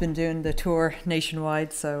Eoin has been doing the tour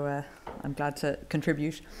nationwide, so I'm glad to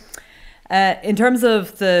contribute. In terms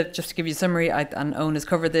of just to give you a summary, and Eoin has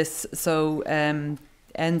covered this, so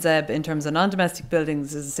NZEB in terms of non-domestic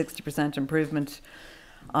buildings is a 60% improvement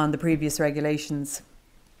on the previous regulations.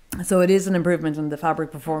 So it is an improvement in the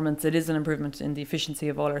fabric performance, it is an improvement in the efficiency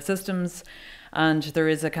of all our systems, and there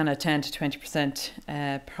is a kind of 10 to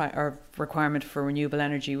 20% requirement for renewable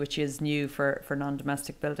energy, which is new for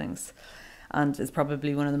non-domestic buildings, and is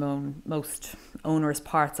probably one of the most onerous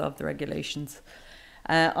parts of the regulations.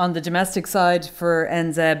 On the domestic side for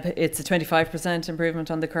NZEB, it's a 25%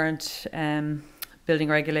 improvement on the current building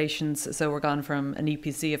regulations. So we're gone from an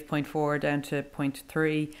EPC of 0.4 down to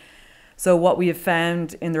 0.3. So what we have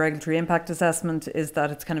found in the regulatory impact assessment is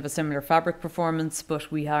that it's kind of a similar fabric performance,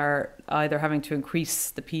 but we are either having to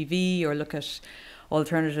increase the PV or look at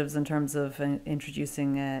alternatives in terms of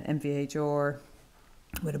introducing MVHR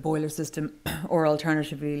with a boiler system, or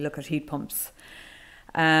alternatively look at heat pumps.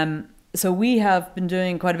 So we have been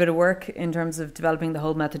doing quite a bit of work in terms of developing the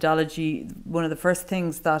whole methodology. One of the first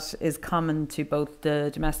things that is common to both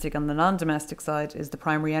the domestic and the non-domestic side is the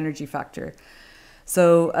primary energy factor.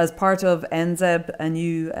 So as part of NZEB, a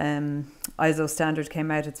new ISO standard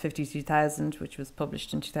came out, it's 52000, which was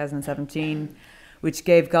published in 2017, which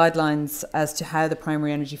gave guidelines as to how the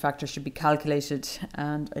primary energy factor should be calculated.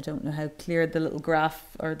 And I don't know how clear the little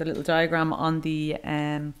graph or the little diagram on the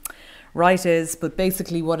right is, but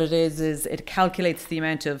basically what it is it calculates the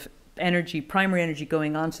amount of energy, primary energy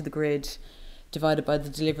going onto the grid divided by the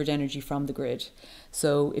delivered energy from the grid.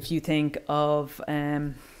 So if you think of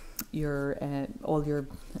all your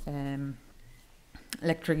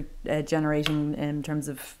electric generating in terms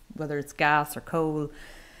of whether it's gas or coal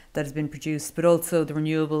that has been produced, but also the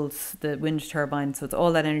renewables, the wind turbines, so it's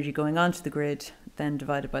all that energy going onto the grid, then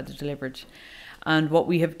divided by the delivered. And what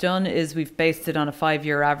we have done is we've based it on a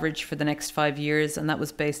 5-year average for the next 5 years, and that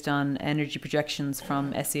was based on energy projections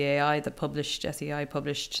from SEAI, SEAI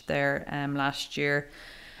published there last year,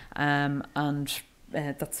 and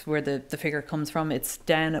that's where the figure comes from. It's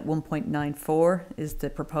down at 1.94 is the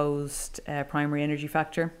proposed primary energy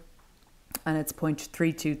factor, and it's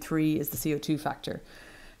 0.323 is the CO2 factor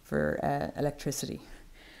for electricity.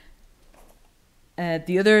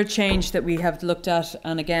 The other change that we have looked at,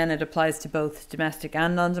 and again it applies to both domestic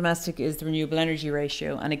and non-domestic, is the renewable energy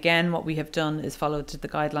ratio. And again what we have done is followed to the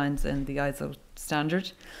guidelines in the ISO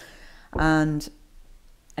standard. And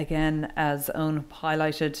again, as Eoin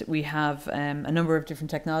highlighted, we have a number of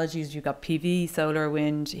different technologies. You've got PV, solar,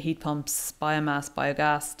 wind, heat pumps, biomass,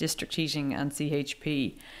 biogas, district heating and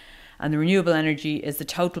CHP. And the renewable energy is the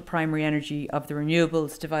total primary energy of the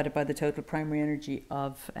renewables divided by the total primary energy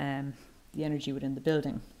of the energy within the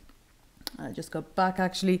building. I'll just go back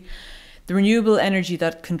actually. the renewable energy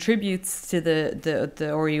that contributes to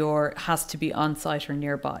the RER has to be on site or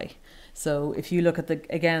nearby. So if you look at the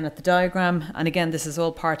diagram, and again this is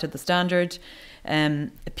all part of the standard,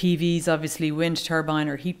 PVs, obviously wind turbine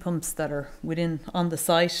or heat pumps that are on the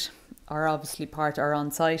site are obviously are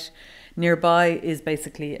on site. Nearby is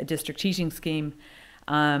basically a district heating scheme.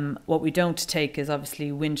 What we don't take is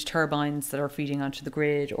obviously wind turbines that are feeding onto the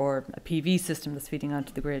grid, or a PV system that's feeding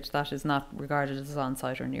onto the grid. That is not regarded as on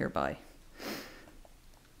site or nearby.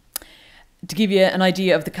 To give you an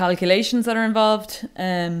idea of the calculations that are involved,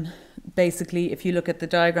 basically, if you look at the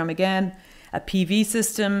diagram again, a PV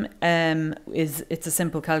system it's a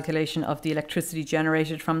simple calculation of the electricity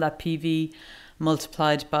generated from that PV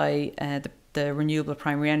multiplied by the renewable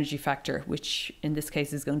primary energy factor, which in this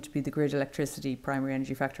case is going to be the grid electricity primary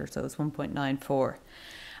energy factor, so it's 1.94.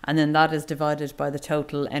 And then that is divided by the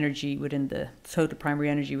total energy total primary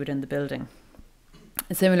energy within the building.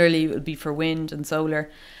 And similarly, it would be for wind and solar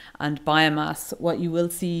and biomass. What you will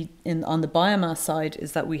see on the biomass side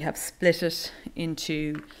is that we have split it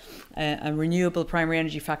into a renewable primary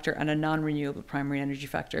energy factor and a non-renewable primary energy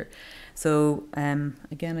factor. So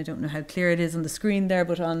again, I don't know how clear it is on the screen there,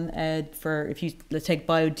 but if you take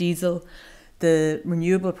biodiesel, the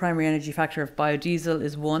renewable primary energy factor of biodiesel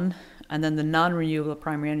is 1, and then the non-renewable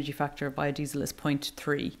primary energy factor of biodiesel is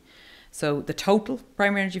 0.3. So the total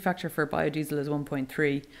primary energy factor for biodiesel is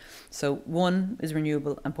 1.3. So 1 is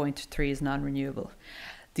renewable and 0.3 is non-renewable.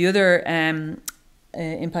 The other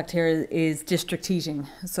impact here is district heating.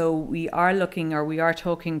 So we are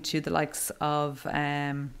talking to the likes of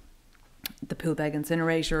the Poolbeg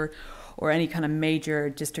incinerator or any kind of major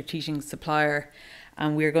district heating supplier,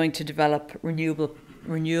 and we're going to develop renewable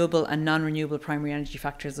and non-renewable primary energy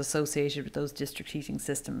factors associated with those district heating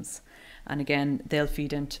systems. And again, they'll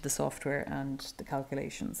feed into the software and the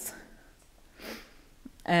calculations.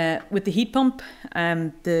 With the heat pump,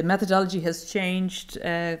 the methodology has changed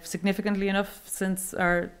significantly enough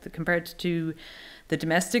compared to the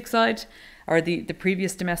domestic side, or the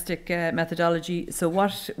previous domestic methodology. So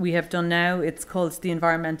what we have done now, it's called the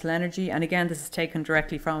environmental energy, and again this is taken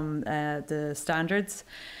directly from the standards.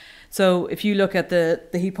 So if you look at the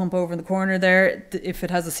heat pump over in the corner there, if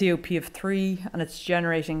it has a COP of 3 and it's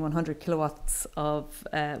generating 100 kilowatt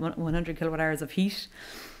hours of heat,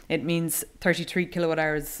 it means 33 kilowatt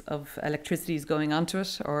hours of electricity is going onto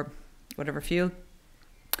it, or whatever fuel.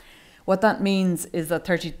 What that means is that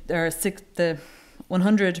the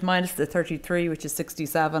 100 minus the 33, which is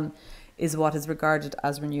 67, is what is regarded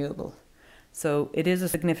as renewable. So it is a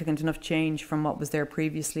significant enough change from what was there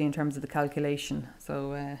previously in terms of the calculation.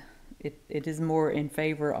 So it is more in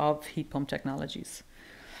favour of heat pump technologies.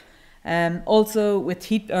 Also with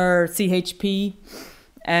CHP,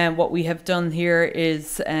 what we have done here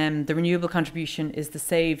is the renewable contribution is the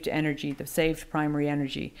saved energy, the saved primary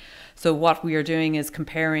energy. So what we are doing is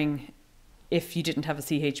comparing if you didn't have a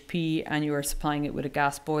CHP and you were supplying it with a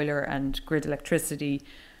gas boiler and grid electricity,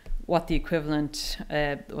 what the equivalence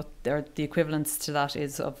to that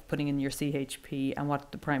is of putting in your CHP and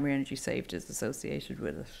what the primary energy saved is associated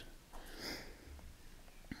with it.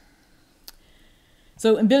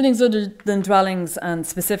 So in buildings other than dwellings and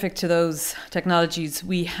specific to those technologies,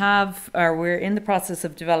 we're in the process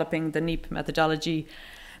of developing the NEAP methodology.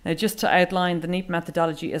 Now, just to outline, the NEAP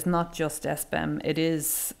methodology is not just SBEM. It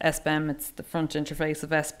is SBEM, it's the front interface of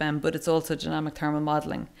SBEM, but it's also dynamic thermal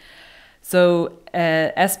modelling. So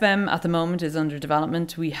SBEM at the moment is under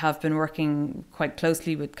development. We have been working quite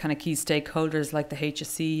closely with kind of key stakeholders like the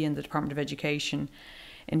HSE and the Department of Education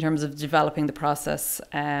in terms of developing the process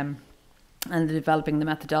and developing the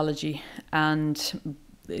methodology, and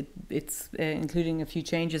it's including a few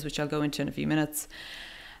changes which I'll go into in a few minutes.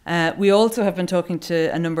 We also have been talking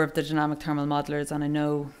to a number of the dynamic thermal modelers, and I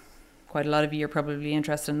know quite a lot of you are probably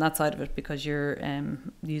interested in that side of it because you're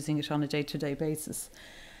using it on a day-to-day basis.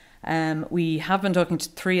 We have been talking to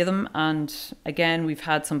 3 of them, and again we've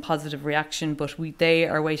had some positive reaction, but they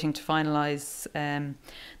are waiting to finalise,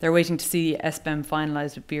 they're waiting to see SBEM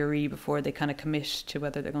finalised with BRE before they kind of commit to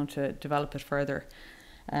whether they're going to develop it further.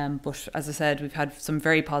 But as I said, we've had some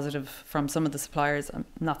very positive from some of the suppliers,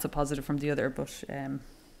 not so positive from the other, but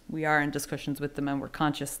we are in discussions with them, and we're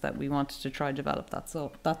conscious that we wanted to try and develop that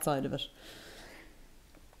side of it.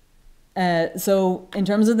 So in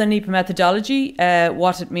terms of the NEPA methodology,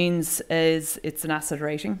 what it means is it's an asset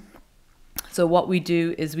rating. So what we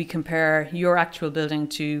do is we compare your actual building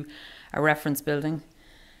to a reference building.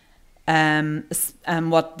 And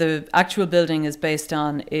what the actual building is based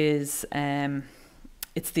on is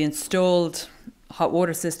it's the installed hot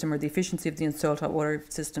water system, or the efficiency of the installed hot water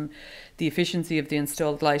system, the efficiency of the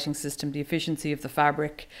installed lighting system, the efficiency of the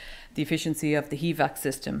fabric, the efficiency of the HVAC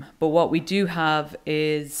system. But what we do have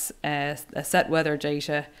is a set weather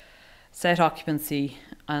data, set occupancy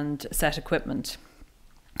and set equipment.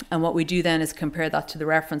 And what we do then is compare that to the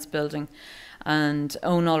reference building. And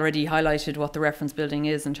Eoin already highlighted what the reference building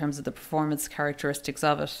is in terms of the performance characteristics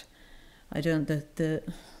of it.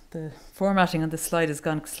 The formatting on this slide has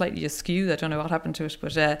gone slightly askew. I don't know what happened to it,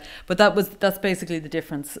 but that's basically the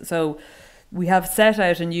difference. So we have set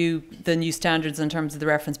out the new standards in terms of the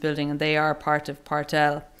reference building, and they are part of Part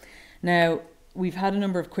L. Now, we've had a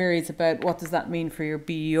number of queries about what does that mean for your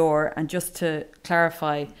BER, and just to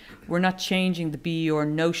clarify, we're not changing the BER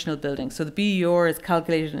notional building. So the BER is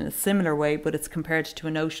calculated in a similar way, but it's compared to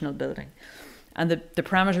a notional building. And the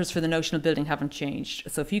parameters for the notional building haven't changed.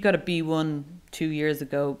 So if you got a B1 2 years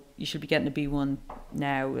ago, you should be getting a B1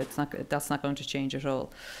 now. That's not going to change at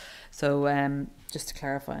all. So just to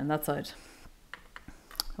clarify on that side.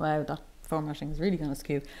 Wow, that formatting is really going to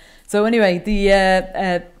skew. So anyway,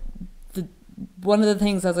 one of the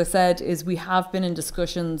things, as I said, is we have been in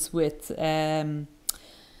discussions with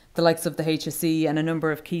the likes of the HSE and a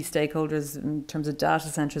number of key stakeholders in terms of data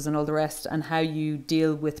centres and all the rest, and how you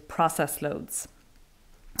deal with process loads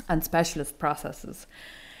and specialist processes.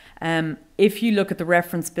 If you look at the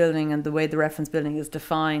reference building and the way the reference building is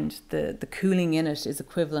defined, the cooling in it is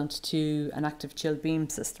equivalent to an active chilled beam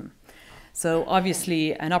system. So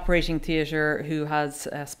obviously an operating theatre who has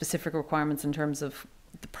specific requirements in terms of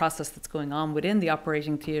the process that's going on within the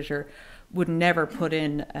operating theatre would never put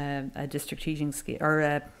in a district heating scheme or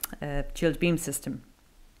a chilled beam system.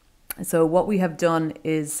 So what we have done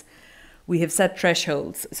is we have set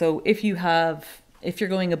thresholds. So if you're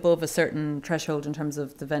going above a certain threshold in terms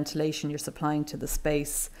of the ventilation you're supplying to the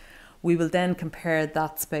space, we will then compare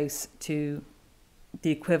that space to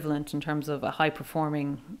the equivalent in terms of a high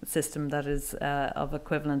performing system that is of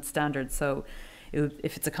equivalent standard. So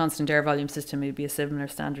if it's a constant air volume system, it would be a similar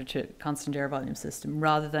standard to a constant air volume system,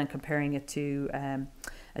 rather than comparing it to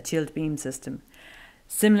a chilled beam system.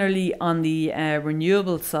 Similarly, on the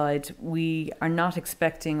renewable side, we are not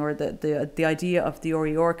expecting, or the idea of the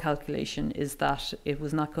RER calculation is that it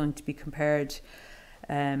was not going to be compared,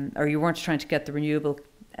 or you weren't trying to get the renewable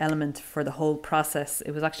element for the whole process.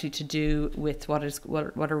 It was actually to do with what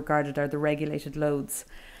are regarded are the regulated loads.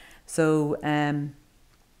 So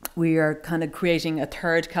we are kind of creating a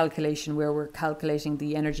third calculation where we're calculating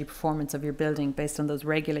the energy performance of your building based on those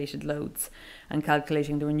regulated loads and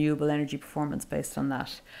calculating the renewable energy performance based on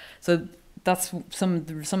that. So that's some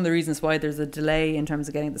of the reasons why there's a delay in terms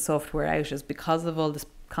of getting the software out, is because of all this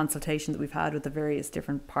consultation that we've had with the various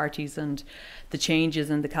different parties and the changes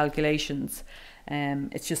in the calculations.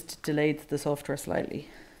 It's just delayed the software slightly.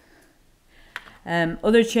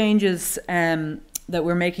 Other changes that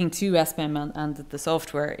we're making to SBEM and the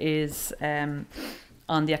software is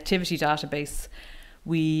on the activity database.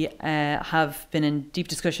 We have been in deep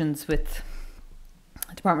discussions with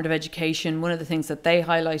the Department of Education. One of the things that they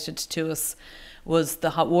highlighted to us was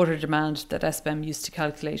the hot water demand that SBEM used to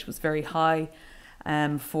calculate was very high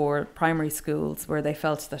for primary schools, where they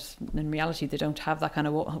felt that in reality they don't have that kind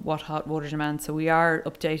of hot water demand. So we are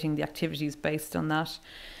updating the activities based on that.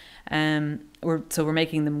 We're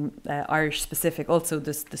making them Irish specific. Also,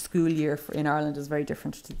 the school year in Ireland is very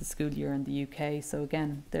different to the school year in the UK. So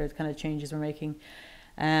again, they're the kind of changes we're making.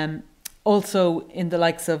 Also, in the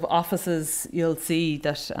likes of offices, you'll see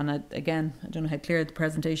that, and again, I don't know how clear the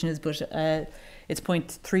presentation is, but it's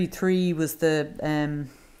 0.33 was the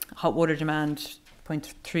hot water demand,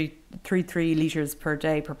 0.33 litres per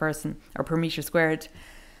day per person or per metre squared.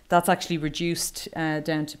 That's actually reduced down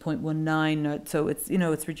to 0.19. So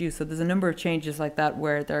it's reduced. So there's a number of changes like that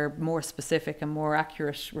where they're more specific and more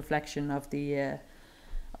accurate reflection of the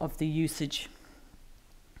usage.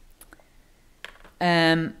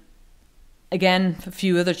 Again, a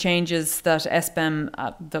few other changes that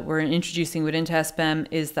SBEM that we're introducing within SBEM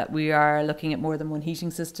is that we are looking at more than one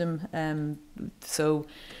heating system. So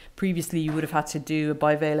previously you would have had to do a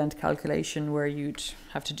bivalent calculation where you'd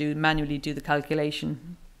have to manually do the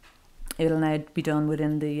calculation. It'll now be done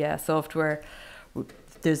within the software.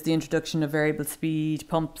 There's the introduction of variable speed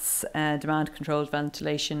pumps, demand controlled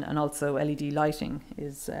ventilation, and also LED lighting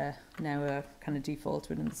is now a kind of default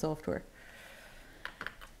within the software.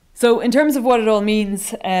 So in terms of what it all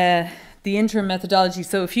means, the interim methodology.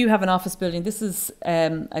 So if you have an office building, this is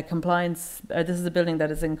a compliance. This is a building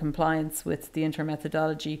that is in compliance with the interim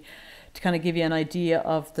methodology, to kind of give you an idea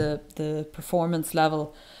of the performance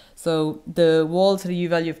level. So the walls had a U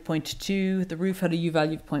value of 0.2, the roof had a U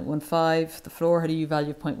value of 0.15, the floor had a U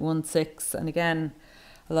value of 0.16, and again,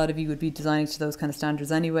 a lot of you would be designing to those kind of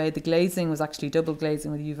standards anyway. The glazing was actually double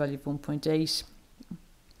glazing with a U value of 1.8.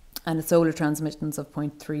 and a solar transmittance of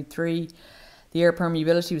 0.33. The air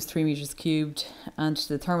permeability was 3 metres cubed, and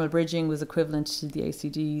the thermal bridging was equivalent to the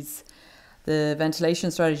ACDs. The ventilation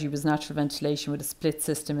strategy was natural ventilation with a split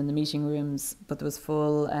system in the meeting rooms, but there was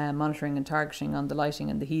full monitoring and targeting on the lighting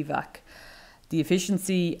and the HVAC. The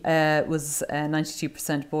efficiency was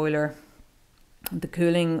 92% boiler. The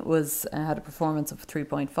cooling was had a performance of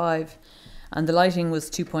 3.5, and the lighting was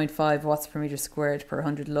 2.5 watts per metre squared per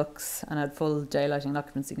 100 lux, and had full daylighting and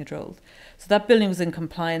occupancy control. So that building was in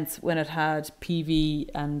compliance when it had PV,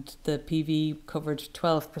 and the PV covered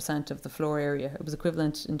 12% of the floor area. It was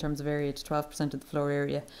equivalent in terms of area to 12% of the floor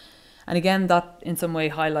area. And again, that in some way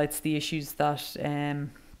highlights the issues that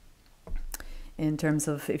in terms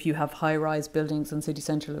of if you have high-rise buildings in city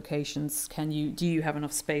centre locations, do you have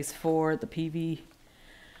enough space for the PV?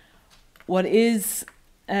 What is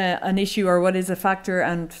an issue, or what is a factor,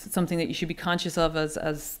 and something that you should be conscious of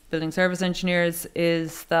as building service engineers,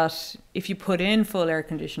 is that if you put in full air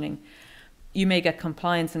conditioning, you may get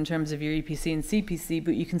compliance in terms of your EPC and CPC,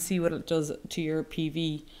 but you can see what it does to your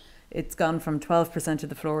PV. It's gone from 12% of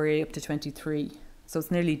the floor area up to 23%. So it's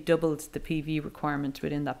nearly doubled the PV requirement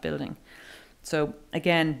within that building. So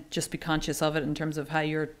again, just be conscious of it in terms of how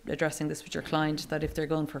you're addressing this with your client, that if they're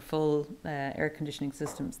going for full air conditioning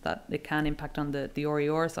systems, that it can impact on the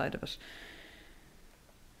RER side of it.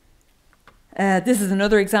 This is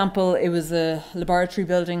another example. It was a laboratory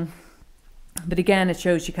building, but again, it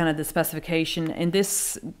shows you kind of the specification. In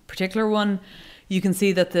this particular one, you can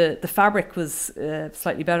see that the fabric was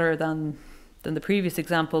slightly better than the previous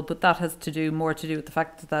example, but that has more to do with the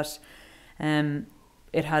fact that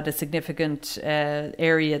it had a significant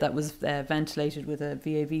area that was ventilated with a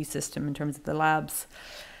VAV system in terms of the labs.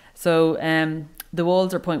 So the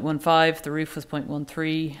walls are 0.15, the roof was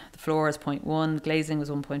 0.13, the floor is 0.1, glazing was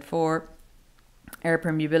 1.4, air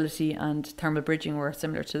permeability and thermal bridging were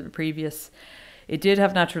similar to the previous. It did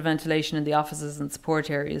have natural ventilation in the offices and support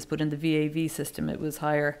areas, but in the VAV system it was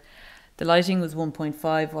higher. The lighting was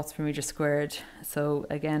 1.5 watts per metre squared, so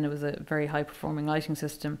again it was a very high performing lighting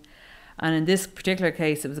system. And in this particular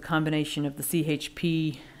case, it was a combination of the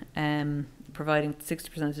CHP providing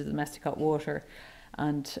 60% of the domestic hot water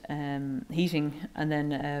and heating, and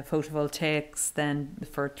then photovoltaics then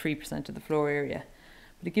for 3% of the floor area.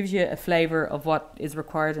 But it gives you a flavour of what is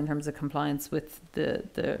required in terms of compliance with the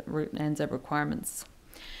NZEB requirements.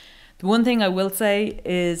 The one thing I will say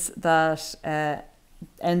is that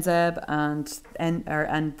NZEB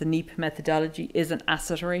and the NEEP methodology is an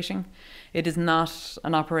asset rating. It is not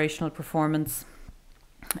an operational performance.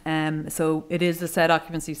 So it is a set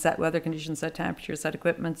occupancy, set weather conditions, set temperature, set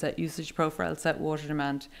equipment, set usage profile, set water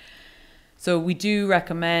demand. So we do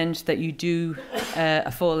recommend that you do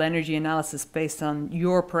a full energy analysis based on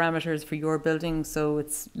your parameters for your building. So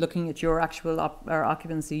it's looking at your actual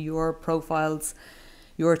occupancy, your profiles,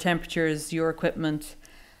 your temperatures, your equipment.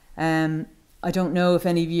 I don't know if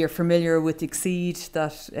any of you are familiar with Exceed,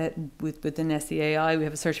 that within SEAI we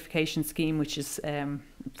have a certification scheme which is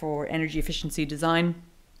for energy efficiency design,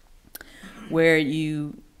 where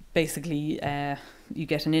you basically you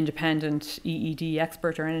get an independent EED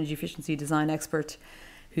expert or energy efficiency design expert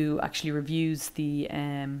who actually reviews the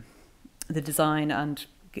design and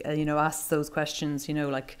asks those questions,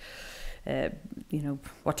 like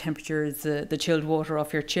what temperature is the chilled water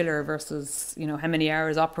off your chiller versus, how many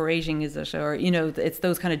hours operating is it, or, it's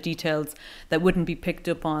those kind of details that wouldn't be picked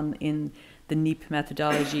up on in the NEEP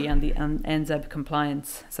methodology and the NZEB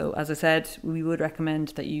compliance. So as I said, we would recommend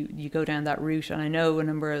that you go down that route, and I know a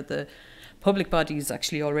number of the public bodies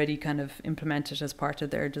actually already kind of implement it as part of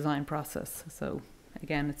their design process. So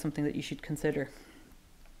again, it's something that you should consider.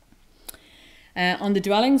 On the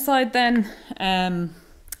dwelling side then,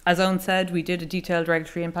 as Eoin said, we did a detailed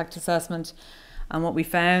regulatory impact assessment, and what we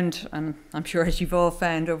found, and I'm sure as you've all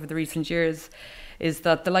found over the recent years, is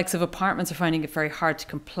that the likes of apartments are finding it very hard to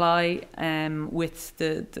comply with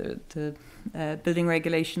the building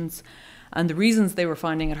regulations. And the reasons they were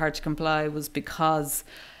finding it hard to comply was because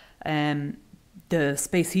the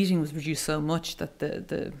space heating was reduced so much that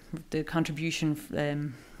the contribution,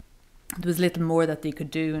 there was little more that they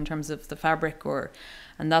could do in terms of the fabric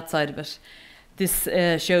and that side of it. This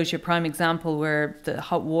shows you a prime example where the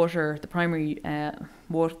hot water, the primary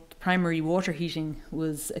water heating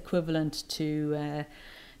was equivalent to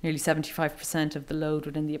nearly 75% of the load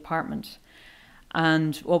within the apartment.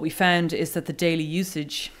 And what we found is that the daily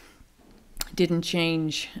usage didn't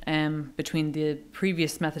change between the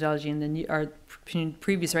previous methodology and the new, or between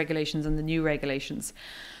previous regulations and the new regulations.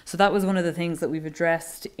 So that was one of the things that we've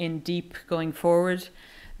addressed in deep going forward.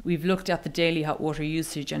 We've looked at the daily hot water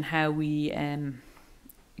usage and how we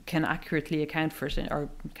can accurately account for it, or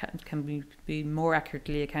can be more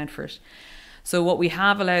accurately account for it. So what we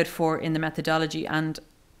have allowed for in the methodology, and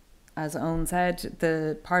as Eoin said,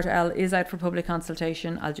 the Part L is out for public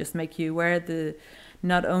consultation. I'll just make you aware,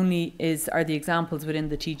 not only are the examples within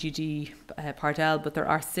the TGD Part L, but there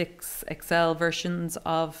are 6 Excel versions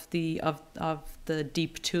of the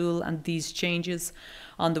DEEP tool and these changes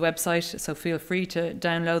on the website. So feel free to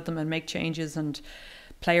download them and make changes and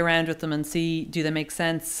play around with them and see, do they make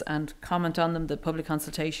sense, and comment on them. The public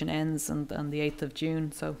consultation ends on the 8th of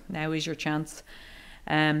June, so now is your chance.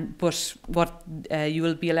 But what you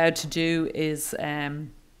will be allowed to do is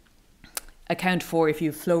account for if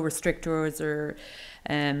you have flow restrictors, or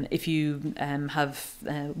if you have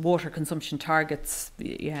water consumption targets,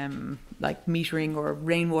 like metering or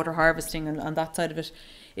rainwater harvesting, and on that side of it.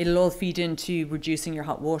 It'll all feed into reducing your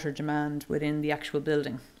hot water demand within the actual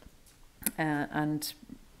building. And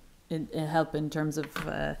help in terms of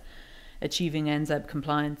achieving NZEB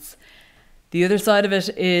compliance. The other side of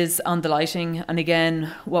it is on the lighting, and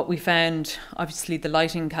again, what we found, obviously the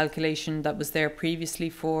lighting calculation that was there previously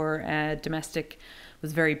for domestic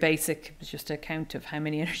was very basic. It was just a count of how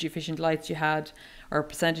many energy efficient lights you had, or a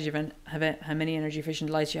percentage of how many energy efficient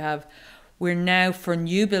lights you have. We're now, for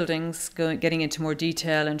new buildings, getting into more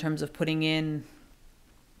detail in terms of putting in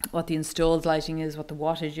what the installed lighting is, what the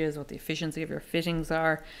wattage is, what the efficiency of your fittings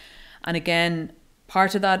are. And again,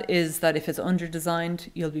 part of that is that if it's under designed,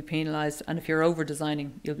 you'll be penalised, and if you're over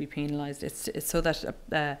designing, you'll be penalised. It's so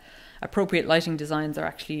that appropriate lighting designs are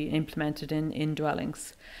actually implemented in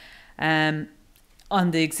dwellings.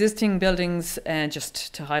 On the existing buildings,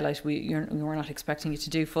 just to highlight, we're not expecting you to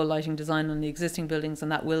do full lighting design on the existing buildings,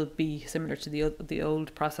 and that will be similar to the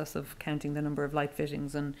old process of counting the number of light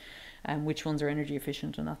fittings and which ones are energy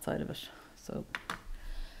efficient on that side of it. So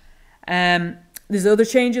there's other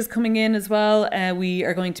changes coming in as well. We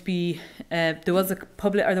are going to be there was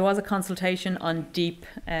a consultation on DEEP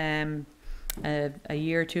a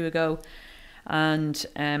year or two ago, and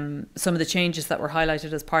some of the changes that were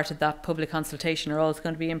highlighted as part of that public consultation are also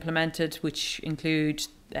going to be implemented, which include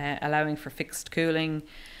allowing for fixed cooling,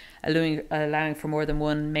 allowing for more than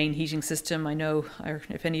one main heating system. I know,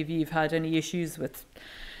 if any of you have had any issues with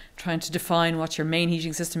trying to define what your main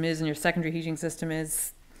heating system is and your secondary heating system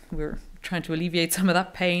is, we're trying to alleviate some of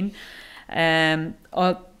that pain.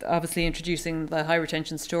 Obviously introducing the high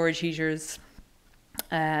retention storage heaters.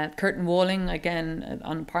 Curtain walling, again,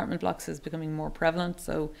 on apartment blocks is becoming more prevalent,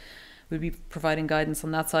 so we'll be providing guidance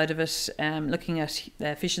on that side of it. Looking at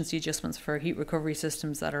efficiency adjustments for heat recovery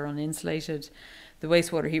systems that are uninsulated, the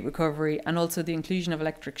wastewater heat recovery, and also the inclusion of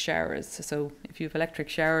electric showers. So if you have electric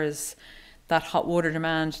showers, that hot water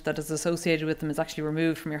demand that is associated with them is actually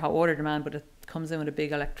removed from your hot water demand, but it comes in with a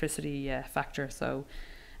big electricity factor. So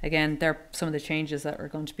again, they're some of the changes that are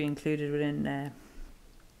going to be included within the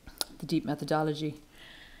DEEP methodology.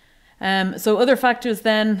 So other factors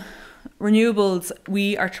then, renewables,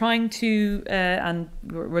 we are trying to, and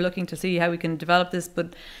we're looking to see how we can develop this,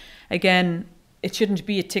 but again, it shouldn't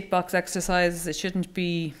be a tick box exercise. It shouldn't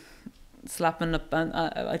be slapping up, and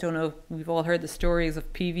I don't know, we've all heard the stories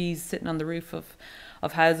of PVs sitting on the roof of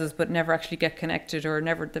houses but never actually get connected, or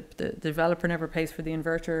the developer never pays for the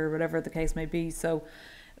inverter, or whatever the case may be. So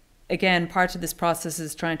again, part of this process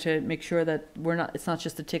is trying to make sure that it's not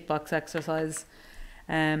just a tick box exercise,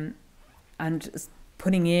 and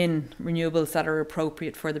putting in renewables that are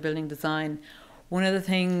appropriate for the building design. One of the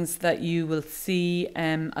things that you will see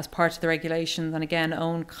as part of the regulations, and again,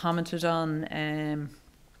 Eoin commented on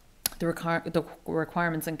the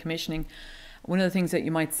requirements and commissioning. One of the things that you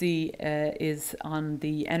might see is on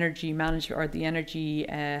the energy management, or the energy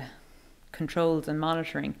controls and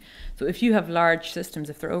monitoring. So if you have large systems,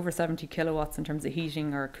 if they're over 70 kilowatts in terms of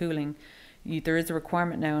heating or cooling, there is a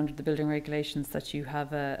requirement now under the building regulations that you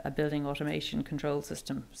have a building automation control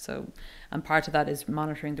system. So, and part of that is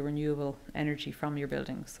monitoring the renewable energy from your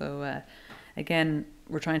building. So again,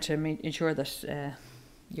 we're trying to ensure that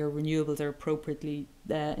your renewables are appropriately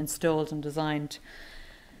installed and designed.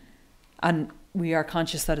 And we are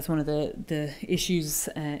conscious that it's one of the issues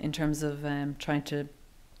in terms of trying to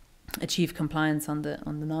achieve compliance on the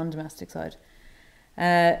non-domestic side.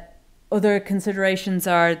 Other considerations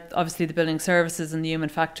are obviously the building services and the human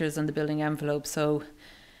factors and the building envelope. So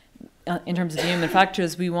in terms of the human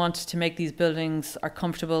factors, we want to make these buildings are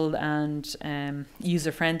comfortable and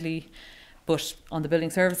user-friendly. But on the building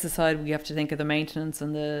services side, we have to think of the maintenance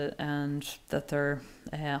and that they're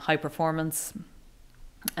high performance.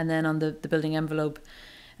 And then on the building envelope,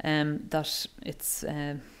 that it's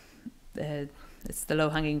the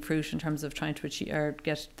low-hanging fruit in terms of trying to achieve or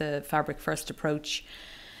get the fabric first approach.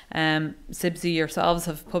 SEAI yourselves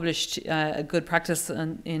have published a good practice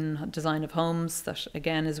in design of homes that,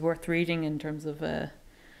 again, is worth reading in terms of the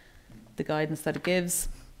guidance that it gives.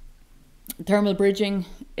 Thermal bridging,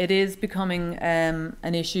 it is becoming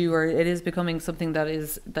an issue, or it is becoming something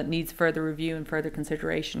that needs further review and further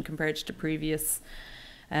consideration compared to previous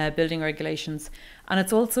building regulations. And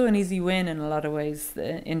it's also an easy win in a lot of ways,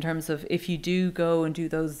 in terms of if you do go and do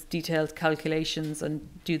those detailed calculations and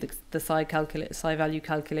do the SEAI value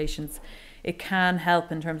calculations, it can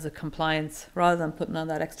help in terms of compliance rather than putting on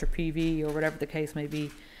that extra PV or whatever the case may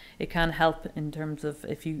be. It can help in terms of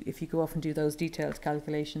if you go off and do those detailed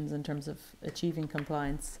calculations in terms of achieving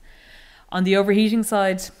compliance. On the overheating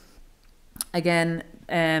side, again,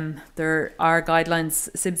 there are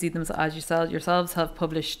guidelines. SEAI, as yourselves have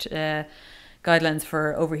published guidelines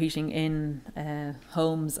for overheating in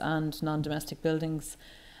homes and non-domestic buildings,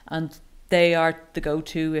 and they are the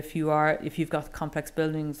go-to if you've got complex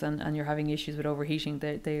buildings and you're having issues with overheating.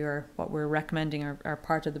 They are what we're recommending are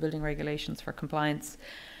part of the building regulations for compliance.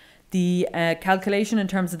 The calculation in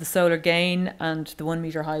terms of the solar gain and the 1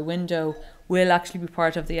 metre high window will actually be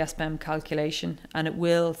part of the SBEM calculation, and it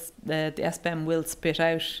will the SBEM will spit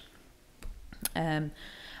out a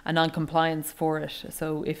non-compliance for it.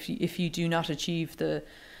 So if you do not achieve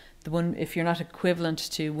if you're not equivalent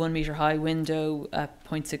to 1 metre high window at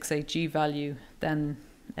 0.68 G value, then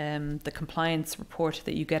the compliance report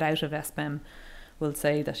that you get out of SBEM will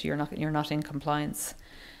say that you're not in compliance.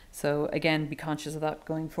 So again, be conscious of that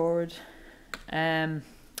going forward.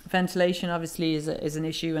 Ventilation obviously is an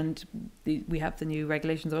issue, and we have the new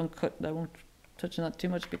regulations. I won't touch on that too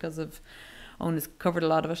much because Eoin has covered a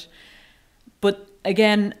lot of it. But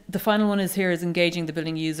again, the final one is engaging the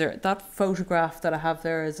building user. That photograph that I have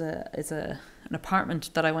there is an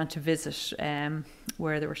apartment that I went to visit,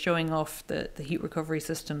 where they were showing off the heat recovery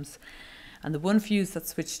systems, and the one fuse that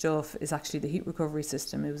switched off is actually the heat recovery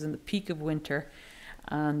system. It was in the peak of winter,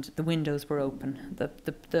 and the windows were open.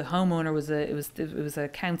 The homeowner was a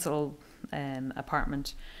council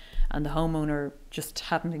apartment, and the homeowner just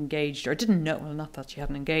hadn't engaged, or didn't know. Well, not that she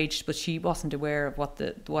hadn't engaged, but she wasn't aware of what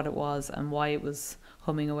it was and why it was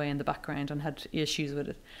humming away in the background, and had issues with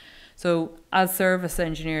it. So, as service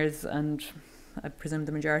engineers, and I presume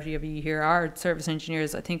the majority of you here are service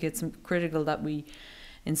engineers, I think it's critical that we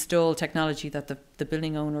install technology that the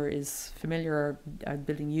building owner is familiar, or our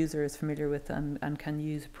building user is familiar with, and can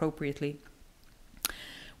use appropriately.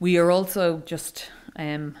 We are also just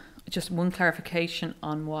one clarification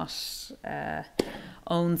on what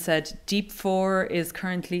Eoin said. Deep 4 is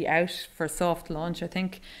currently out for soft launch, I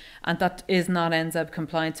think, and that is not NZEB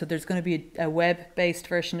compliant. So there's going to be a web-based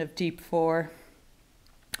version of Deep 4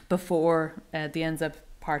 before the NZEB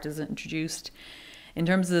part is introduced. In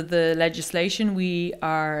terms of the legislation, we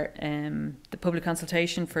are the public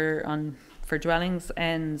consultation for dwellings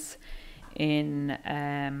ends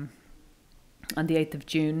on the 8th of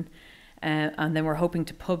June, and then we're hoping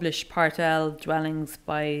to publish Part L dwellings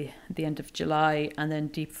by the end of July, and then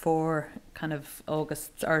Deep 4 kind of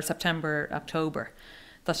August or September, October.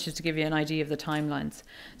 That's just to give you an idea of the timelines.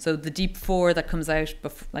 So the Deep 4 that comes out,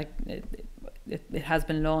 it has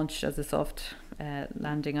been launched as a soft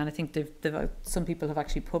landing, and I think some people have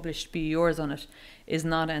actually published BERs on it, is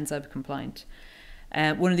not NZEB compliant.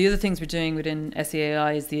 One of the other things we're doing within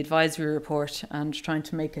SEAI is the advisory report, and trying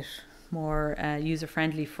to make it more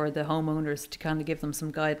user-friendly for the homeowners, to kind of give them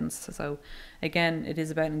some guidance. So again, it is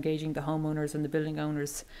about engaging the homeowners and the building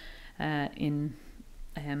owners in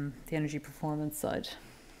the energy performance side.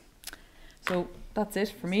 So that's it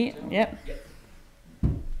for me. Yeah.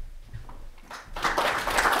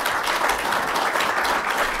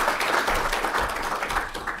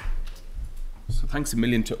 Thanks a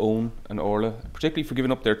million to Eoin and Orla, particularly for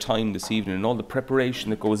giving up their time this evening and all the preparation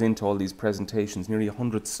that goes into all these presentations. Nearly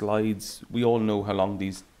 100 slides. We all know how long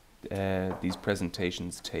these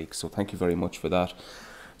presentations take, so thank you very much for that.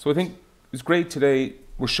 So I think it's great today.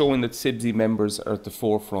 We're showing that SEAI members are at the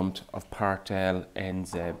forefront of Part L,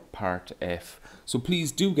 NZEB, Part F. So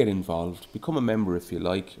please do get involved. Become a member if you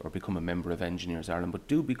like, or become a member of Engineers Ireland, but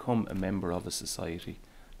do become a member of a society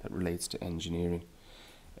that relates to engineering.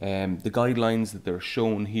 The guidelines that they're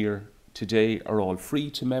shown here today are all free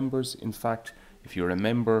to members. In fact, if you're a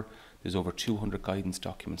member, there's over 200 guidance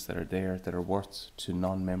documents that are there that are worth to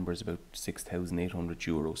non-members about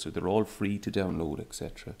 €6,800. So they're all free to download,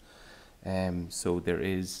 etc. So there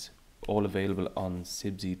is all available on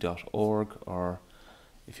SEAI.org, or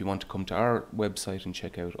if you want to come to our website and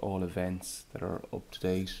check out all events that are up to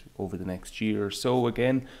date over the next year or so.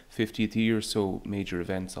 Again, 50th year, so major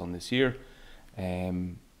events on this year.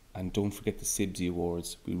 And don't forget the SIBSI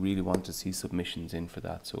Awards. We really want to see submissions in for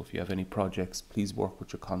that. So if you have any projects, please work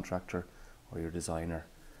with your contractor or your designer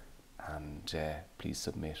and please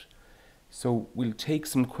submit. So we'll take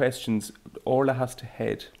some questions. Orla has to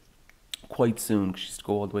head quite soon. She's to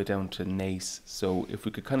go all the way down to Nace. So if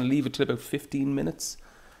we could kind of leave it to about 15 minutes.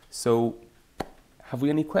 So have we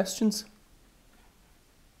any questions?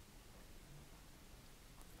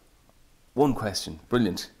 One question.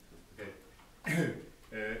 Brilliant. Okay.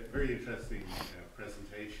 Very interesting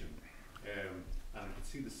presentation, and I could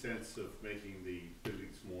see the sense of making the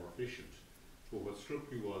buildings more efficient. But what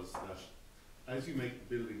struck me was that as you make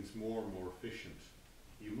the buildings more and more efficient,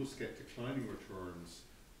 you must get declining returns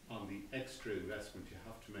on the extra investment you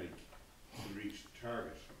have to make to reach the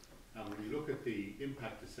target. And when you look at the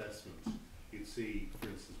impact assessment, you'd see, for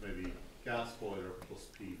instance, maybe gas boiler plus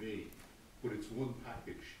PV, but it's one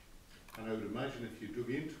package. And I would imagine if you dug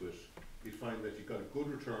into it, you'd find that you've got a good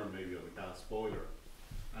return maybe on the gas boiler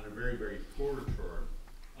and a very, very poor return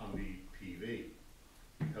on the PV,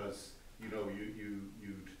 because you know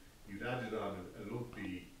you'd added on a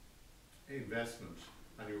lumpy investment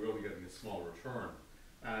and you were only getting a small return.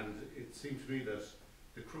 And it seemed to me that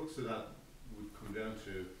the crux of that would come down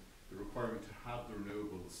to the requirement to have the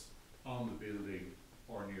renewables on the building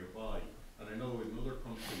or nearby. And I know in other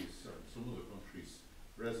countries, or some other countries,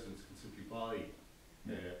 residents can simply buy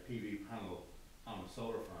a PV panel on a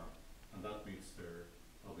solar farm, and that meets their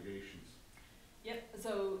obligations. Yep,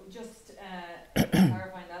 so just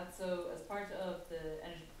clarifying that, so as part of the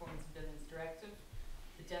Energy Performance of Buildings Directive,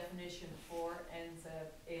 the definition for NZEB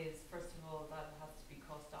is, first of all, that it has to be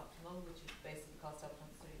cost optimal, which is basically the cost optimal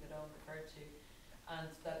study that Owen referred to, and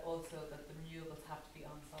that also that the renewables have to be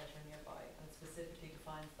on site or nearby, and it specifically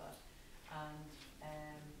defines that. And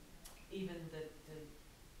even the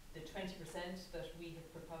 20% that we have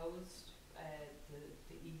proposed,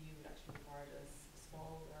 the EU would actually regard as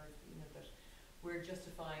small, or that we're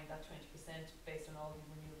justifying that 20% based on all the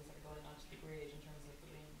renewables that are going onto the grid in terms of the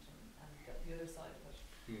wind and the other side of it.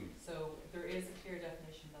 So there is a clear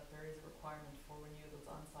definition that there is a requirement for renewables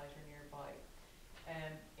on site or nearby.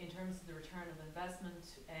 In terms of the return of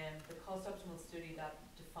investment, the cost optimal study that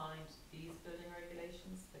defined these building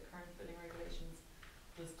regulations, the current building regulations,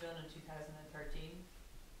 was done in 2013.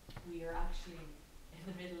 We are actually in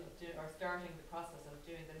the middle of starting the process of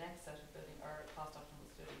doing the next set of building or cost optimal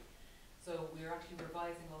study. So we are actually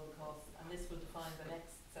revising all the costs, and this will define the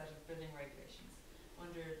next set of building regulations.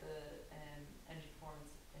 Under the Energy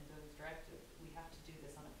Performance in Buildings Directive, we have to do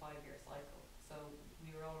this on a 5-year cycle. So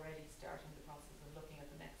we are already starting the process of looking at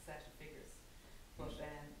the next set of figures. But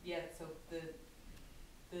yeah, so the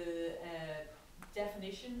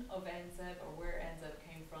definition of NZEB, or where NZEB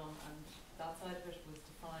came from, and that side of it was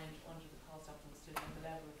defined under the cost optimal study and the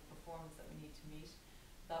level of performance that we need to meet.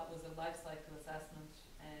 That was a life cycle assessment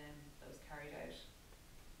that was carried out.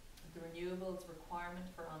 The renewables requirement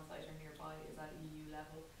for on-site or nearby is at EU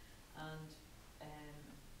level, and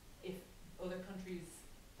if other countries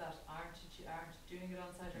that aren't doing it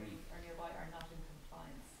on-site or nearby are not in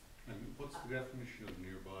compliance. And what's the definition of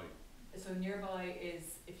nearby? So nearby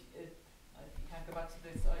is, if you can't go back to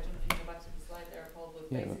this, I don't know if you can go back to the slide there, Paul, but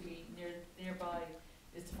yeah, basically nearby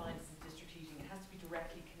is defined as district heating. It has to be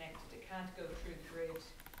directly connected. It can't go through the grid.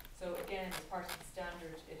 So again, as part of the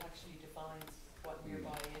standard, it actually defines what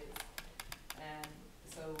nearby is.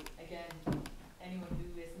 So again, anyone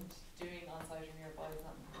who isn't doing on-site or nearby is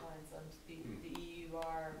not in compliance, and the EU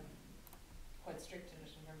are quite strict in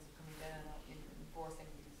it in terms of coming down and enforcing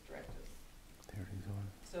these directives. There it is on.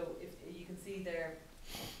 So if you can see there,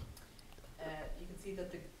 you can see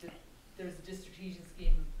that there's a district heating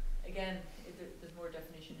scheme. Again, there's more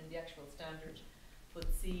definition in the actual standard, but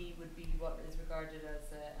C would be what is regarded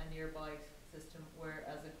as a nearby system,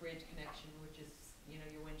 whereas a grid connection, which is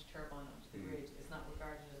your wind turbine onto the grid, is not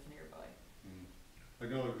regarded as nearby. I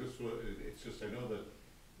know it's just I know that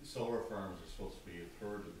solar farms are supposed to be a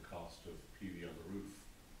third of the cost of PV on the roof,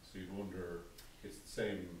 so you'd wonder it's the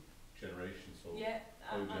same generation. So yeah,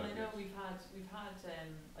 and I know we've had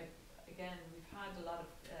like again we've had a lot of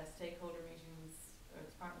stakeholder meetings. The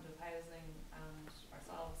Department of Housing and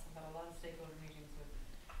ourselves have had a lot of stakeholder meetings with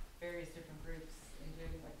various different groups,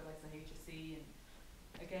 including like the likes of HSE, and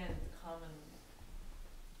again the common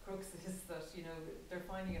crux is that they're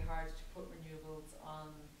finding it hard to put renewables on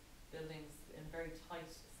buildings in very tight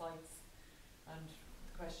sites, and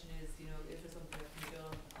the question is is there something that can be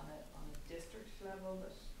done on a district level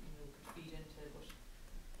that could feed into, but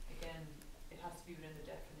again it has to be within the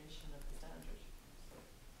definition of the standard.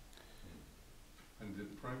 And the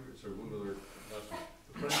primary, sorry, one other last one.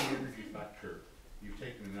 The primary energy factor, you've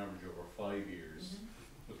taken an average over 5 years,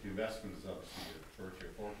 but the investment is obviously a 30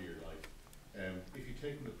 or 40 year life. If you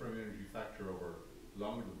take the prime energy factor over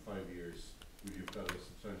longer than 5 years, would you have got a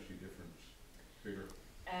substantially different figure?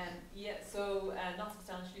 Yeah, so not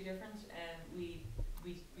substantially different. We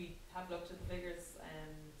have looked at the figures,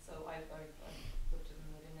 so I've looked at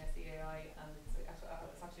them within SEAI, and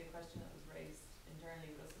it's actually a question that was raised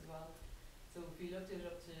internally with us as well. So if we looked at it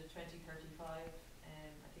up to 2035,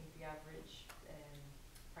 I think the average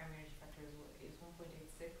primary energy factor is 1.86,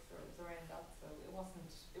 or it was around that. So it wasn't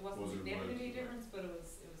significantly different, but it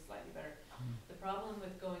was slightly better. The problem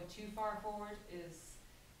with going too far forward is,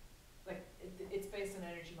 like, it's based on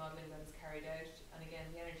energy modelling that is carried out, and again,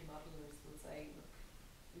 the energy modelers will say, look,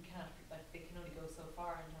 we can't, like, they can only go so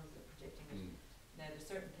far in terms of predicting it. Now, there's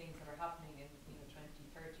certain things that are happening in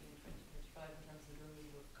 2030 and 2035 in terms of the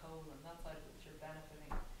removal of coal and that side of it, which are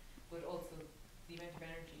benefiting, but also the amount of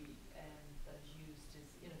energy that is used is,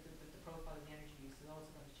 the profile of the energy use is also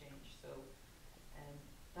going to change. So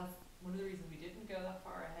that's one of the reasons we didn't go that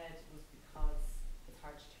far ahead, was because it's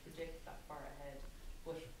hard to predict that far ahead.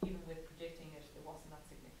 But even with predicting it, it wasn't that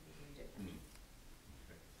significantly different.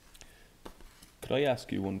 Could I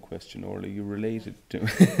ask you one question, Orla? You related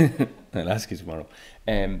to I'll ask you tomorrow.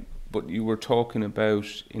 But you were talking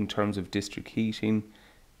about, in terms of district heating,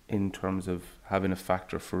 in terms of having a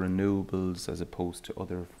factor for renewables as opposed to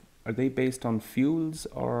other. Are they based on fuels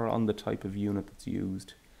or on the type of unit that's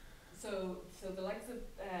used? So the likes of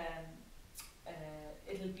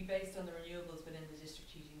it'll be based on the renewables within the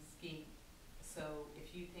district heating scheme. So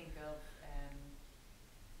if you think of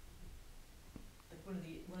like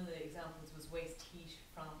one of the examples was waste heat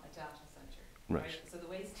from a data center. Right. So the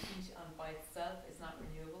waste heat by itself is not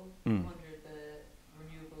renewable under the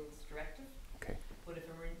renewables directive. Okay. But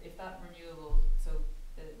if that renewable, so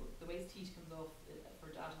the waste heat comes off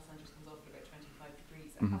for data centers comes off at about 25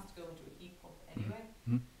 degrees. It has to go into a heat pump anyway.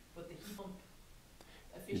 But the heat pump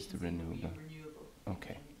efficiency will be renewable.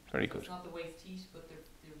 Okay. Very good. It's not the waste heat, but the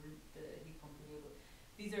heat pump renewable.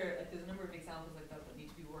 These are there's a number of examples like that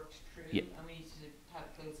need to be worked through, and we need to have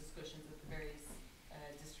close discussions with the various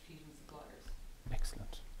district heating suppliers.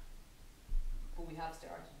 Excellent. But we have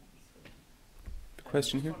started. The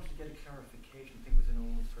question here. I just wanted to get a clarification. I think it was in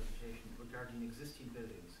Owen's presentation regarding existing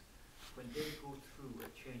buildings. When they go through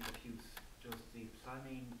a change of use, does the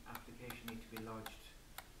planning application need to be lodged?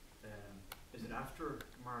 Is it after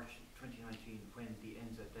March 2019 when the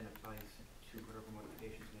NZAT then applies to whatever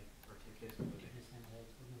modifications may take place in the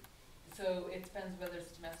building? So it depends whether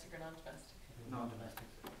it's domestic or non-domestic. Non-domestic.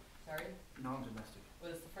 Sorry? Non-domestic.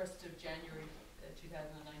 Well, it's the 1st of January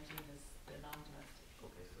 2019 is the non-domestic.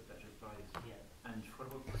 Okay, so that applies. Yeah. And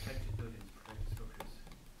what about protected buildings, protected structures?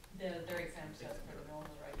 They're exempt as per the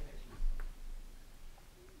normal regulations.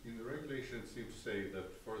 In the regulation, it seems to say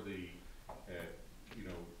that for the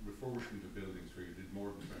refurbishment of buildings where you did more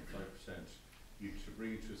than 25%, you to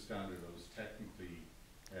bring it to a standard that was technically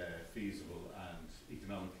feasible and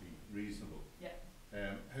economically reasonable. Yeah.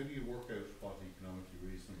 How do you work out what economically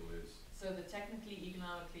reasonable is? So the technically,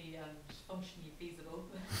 economically and functionally feasible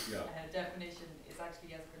definition is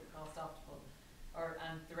actually as per the cost optimal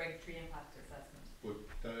and the regulatory impact assessment. But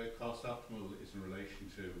the cost optimal is in relation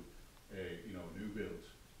to new build.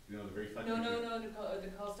 The very fact No,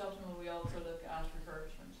 the cost optimal we also look at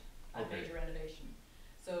refurbishment and major renovation.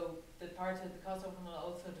 So the part of the cost optimal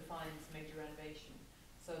also defines major renovation.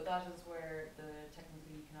 So that is where the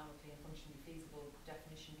technically, economically and functionally feasible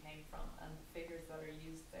definition came from, and the figures that are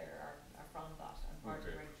used there are from that and part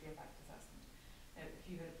of the regulatory impact assessment. Now, if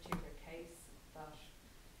you had a particular case that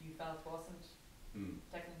you felt wasn't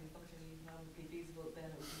technically, functionally, economically feasible,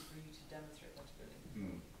 then it would be for you to demonstrate that to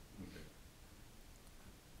building. Okay.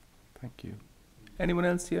 Thank you. Anyone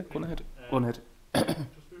else? Yeah, go ahead. Go ahead.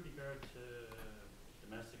 Just with regard to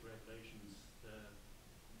domestic regulations,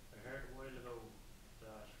 I heard a while ago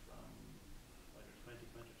that from either 2020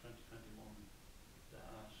 or 2021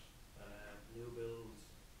 that new builds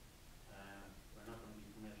are not going to be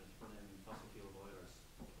permitted to put in fossil fuel boilers.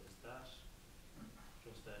 Is that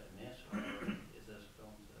just a myth, or is it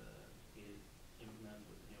going to be implemented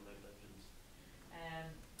with the new regulations?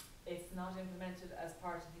 It's not implemented as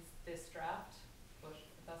part of this draft, but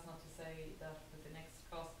that's not to say that with the next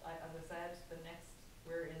cost, as I said,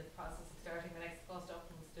 we're in the process of starting the next cost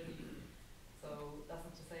optimal study. So that's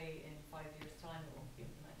not to say in 5 years' time it won't be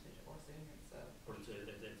implemented or sooner. So But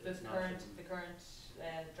the current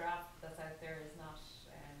draft that's out there is not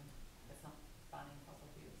it's not banning fossil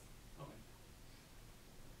fuels. Okay.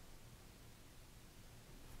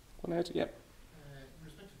 Go ahead. Yeah. In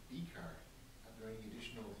respect of BCAR, are there any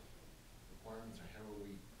additional requirements, or how are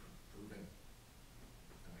we proving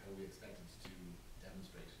and how are we expected to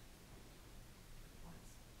demonstrate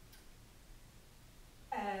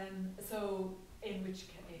So in which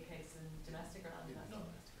case, in domestic or Yeah, non-domestic?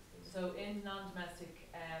 non-domestic. So in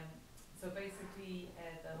non-domestic, so basically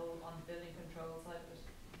the whole on the building control side of it,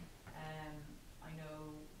 I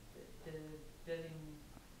know the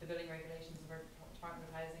building regulations of our Department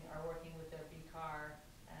of Housing are working with their BCAR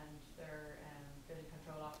and their building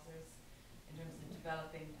control officers in terms of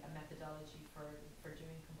developing a methodology for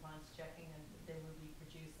doing compliance checking, and they will be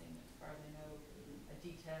producing, as far as I know, a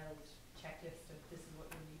detailed checklist of this is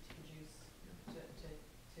what you need to produce to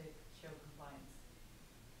show compliance.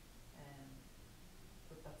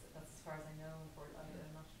 But that's as far as I know.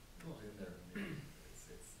 I'm not. Put in there, I mean,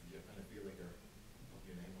 you kind of feel like they're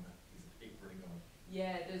putting your name on a piece of paper and going,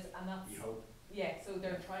 Yeah, and that's. we hope. Yeah, so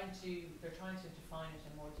they're trying to define it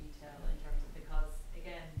in more detail in terms of, because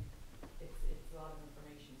again, it's a lot of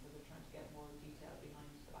information, so they're trying to get more detail behind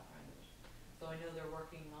the background of it. So I know they're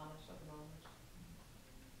working on it at the moment.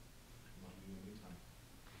 What do we do in the meantime? I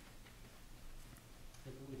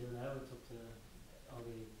think what we do now, it's up to all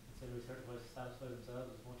the ancillary certifiers to satisfy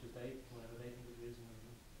themselves as much as whatever they think is reasonable.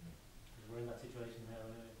 Because we're in that situation now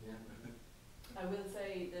anyway. Yeah. I will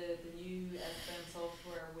say the new SBM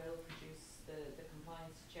software will produce the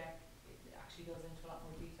compliance check. It actually goes into a lot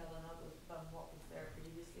more detail than what was there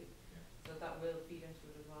previously. Yeah. So that will feed into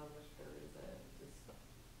it as well. But there's a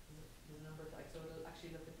number of, like, so it'll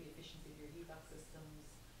actually look at the efficiency of your HVAC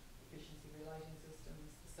systems, efficiency of your lighting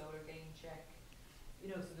systems, the solar gain check.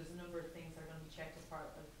 You know, so there's a number of things that are going to be checked as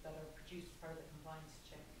part of, that are produced as part of the compliance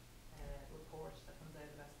check report that comes out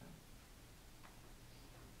of SBM.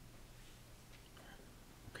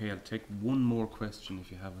 Okay, I'll take one more question if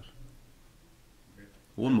you have it. Okay.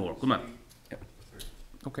 One more, come on. Yeah. Sorry.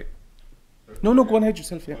 Okay. Sorry. No, go on ahead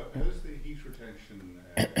yourself, yeah. How's the heat retention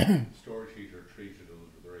storage heater treated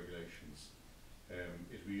under the regulations?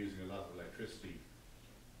 It'll be using a lot of electricity.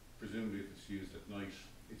 Presumably if it's used at night,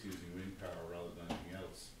 it's using wind power rather than anything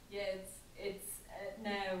else. Yeah, it's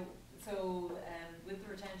now, so with the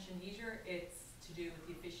retention heater, it's to do with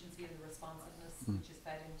the efficiency and the responsiveness, which is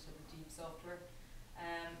fed into the deep software.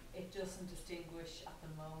 It doesn't distinguish at the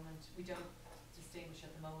moment. We don't distinguish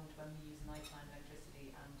at the moment when we use nighttime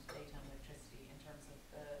electricity and daytime electricity in terms of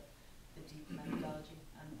the deep methodology,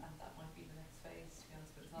 and that might be the next phase, to be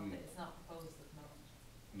honest, but it's not proposed at the moment.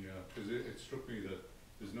 Yeah, because it struck me that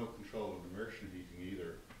there's no control of immersion heating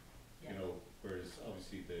either. Yeah. You know, whereas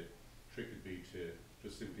obviously the trick would be to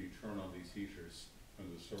just simply turn on these heaters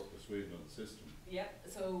when there's surplus wind on the system. Yeah,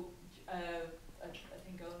 so I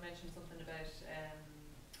think Eoin mentioned something about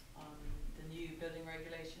on the new building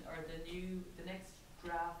regulation, or the next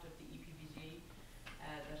draft of the EPBG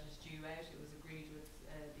that is due out. It was agreed with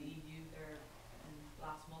the EU there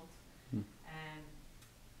last month.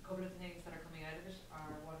 A couple of the things that are coming out of it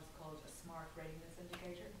are what is called a smart readiness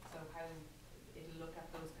indicator. So how it'll look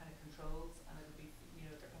at those kind of controls, and it'll be, you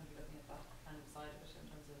know, they're going to be looking at that kind of side of it in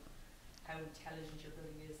terms of how intelligent your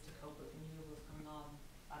building is to cope with renewables coming on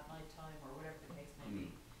at night time or whatever the case may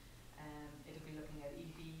be. It'll be looking at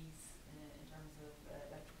EVs in terms of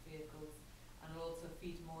electric vehicles, and it'll also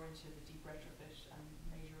feed more into the deep retrofit and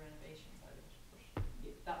major renovation side of it.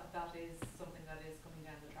 But that is something that is coming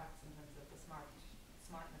down the tracks in terms of the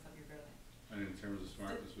smartness of your building. And in terms of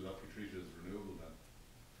smartness, would that be treated as renewable then?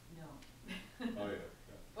 No. Oh yeah.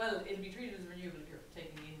 Well, it'll be treated as renewable if you're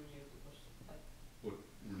taking in renewable, but like. But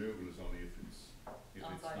renewable is only if it's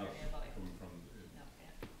On-site not or nearby. coming from No,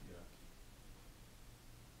 yeah. yeah.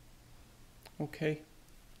 Okay.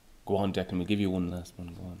 Go on, Declan, we'll give you one last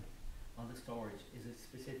one, go on. On the storage, is it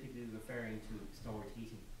specifically referring to storage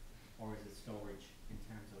heating, or is it storage in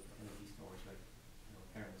terms of energy storage, like, you know,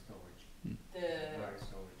 thermal storage, wire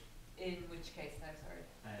storage? In which case now, sorry?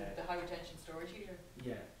 The high retention storage heater?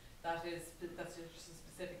 Yeah. That's just a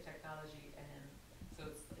specific technology, so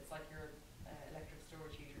it's like your electric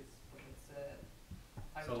storage heaters, but it's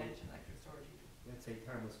high retention electric storage heater. Let's say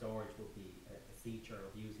thermal storage would be a feature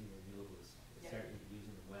of using renewables, certainly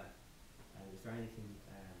using them well. And is there anything,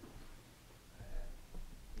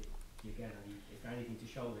 is there anything to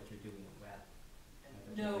show that you're doing it well?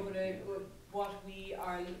 No, but what we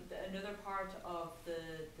are, another part of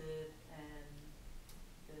the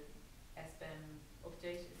SBM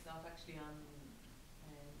update, it's not actually on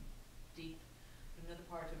deep, but another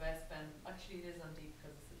part of SBM, actually it is on deep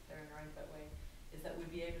because it's there in a roundabout way, is that we'll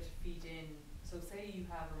be able to feed in. So say you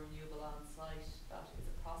have a renewable on site that is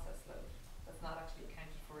a process load that's not actually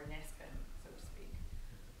accounted for in SBM, so to speak.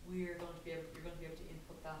 You're going to be able to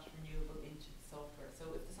input that renewable into the software.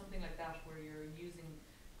 So if there's something like that where you're using,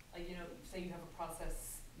 you know, say you have a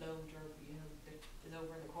process load, or you know, that is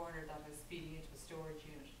over in the corner that is feeding into a storage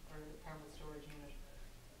unit or a thermal storage unit,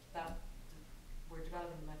 that we're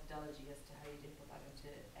developing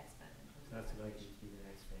that's likely to be the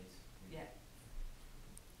next phase. Yeah.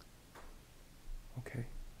 Okay.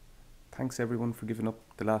 Thanks everyone for giving up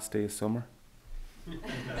the last day of summer.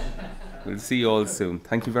 We'll see you all soon.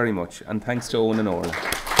 Thank you very much. And thanks to Eoin and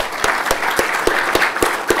Orla.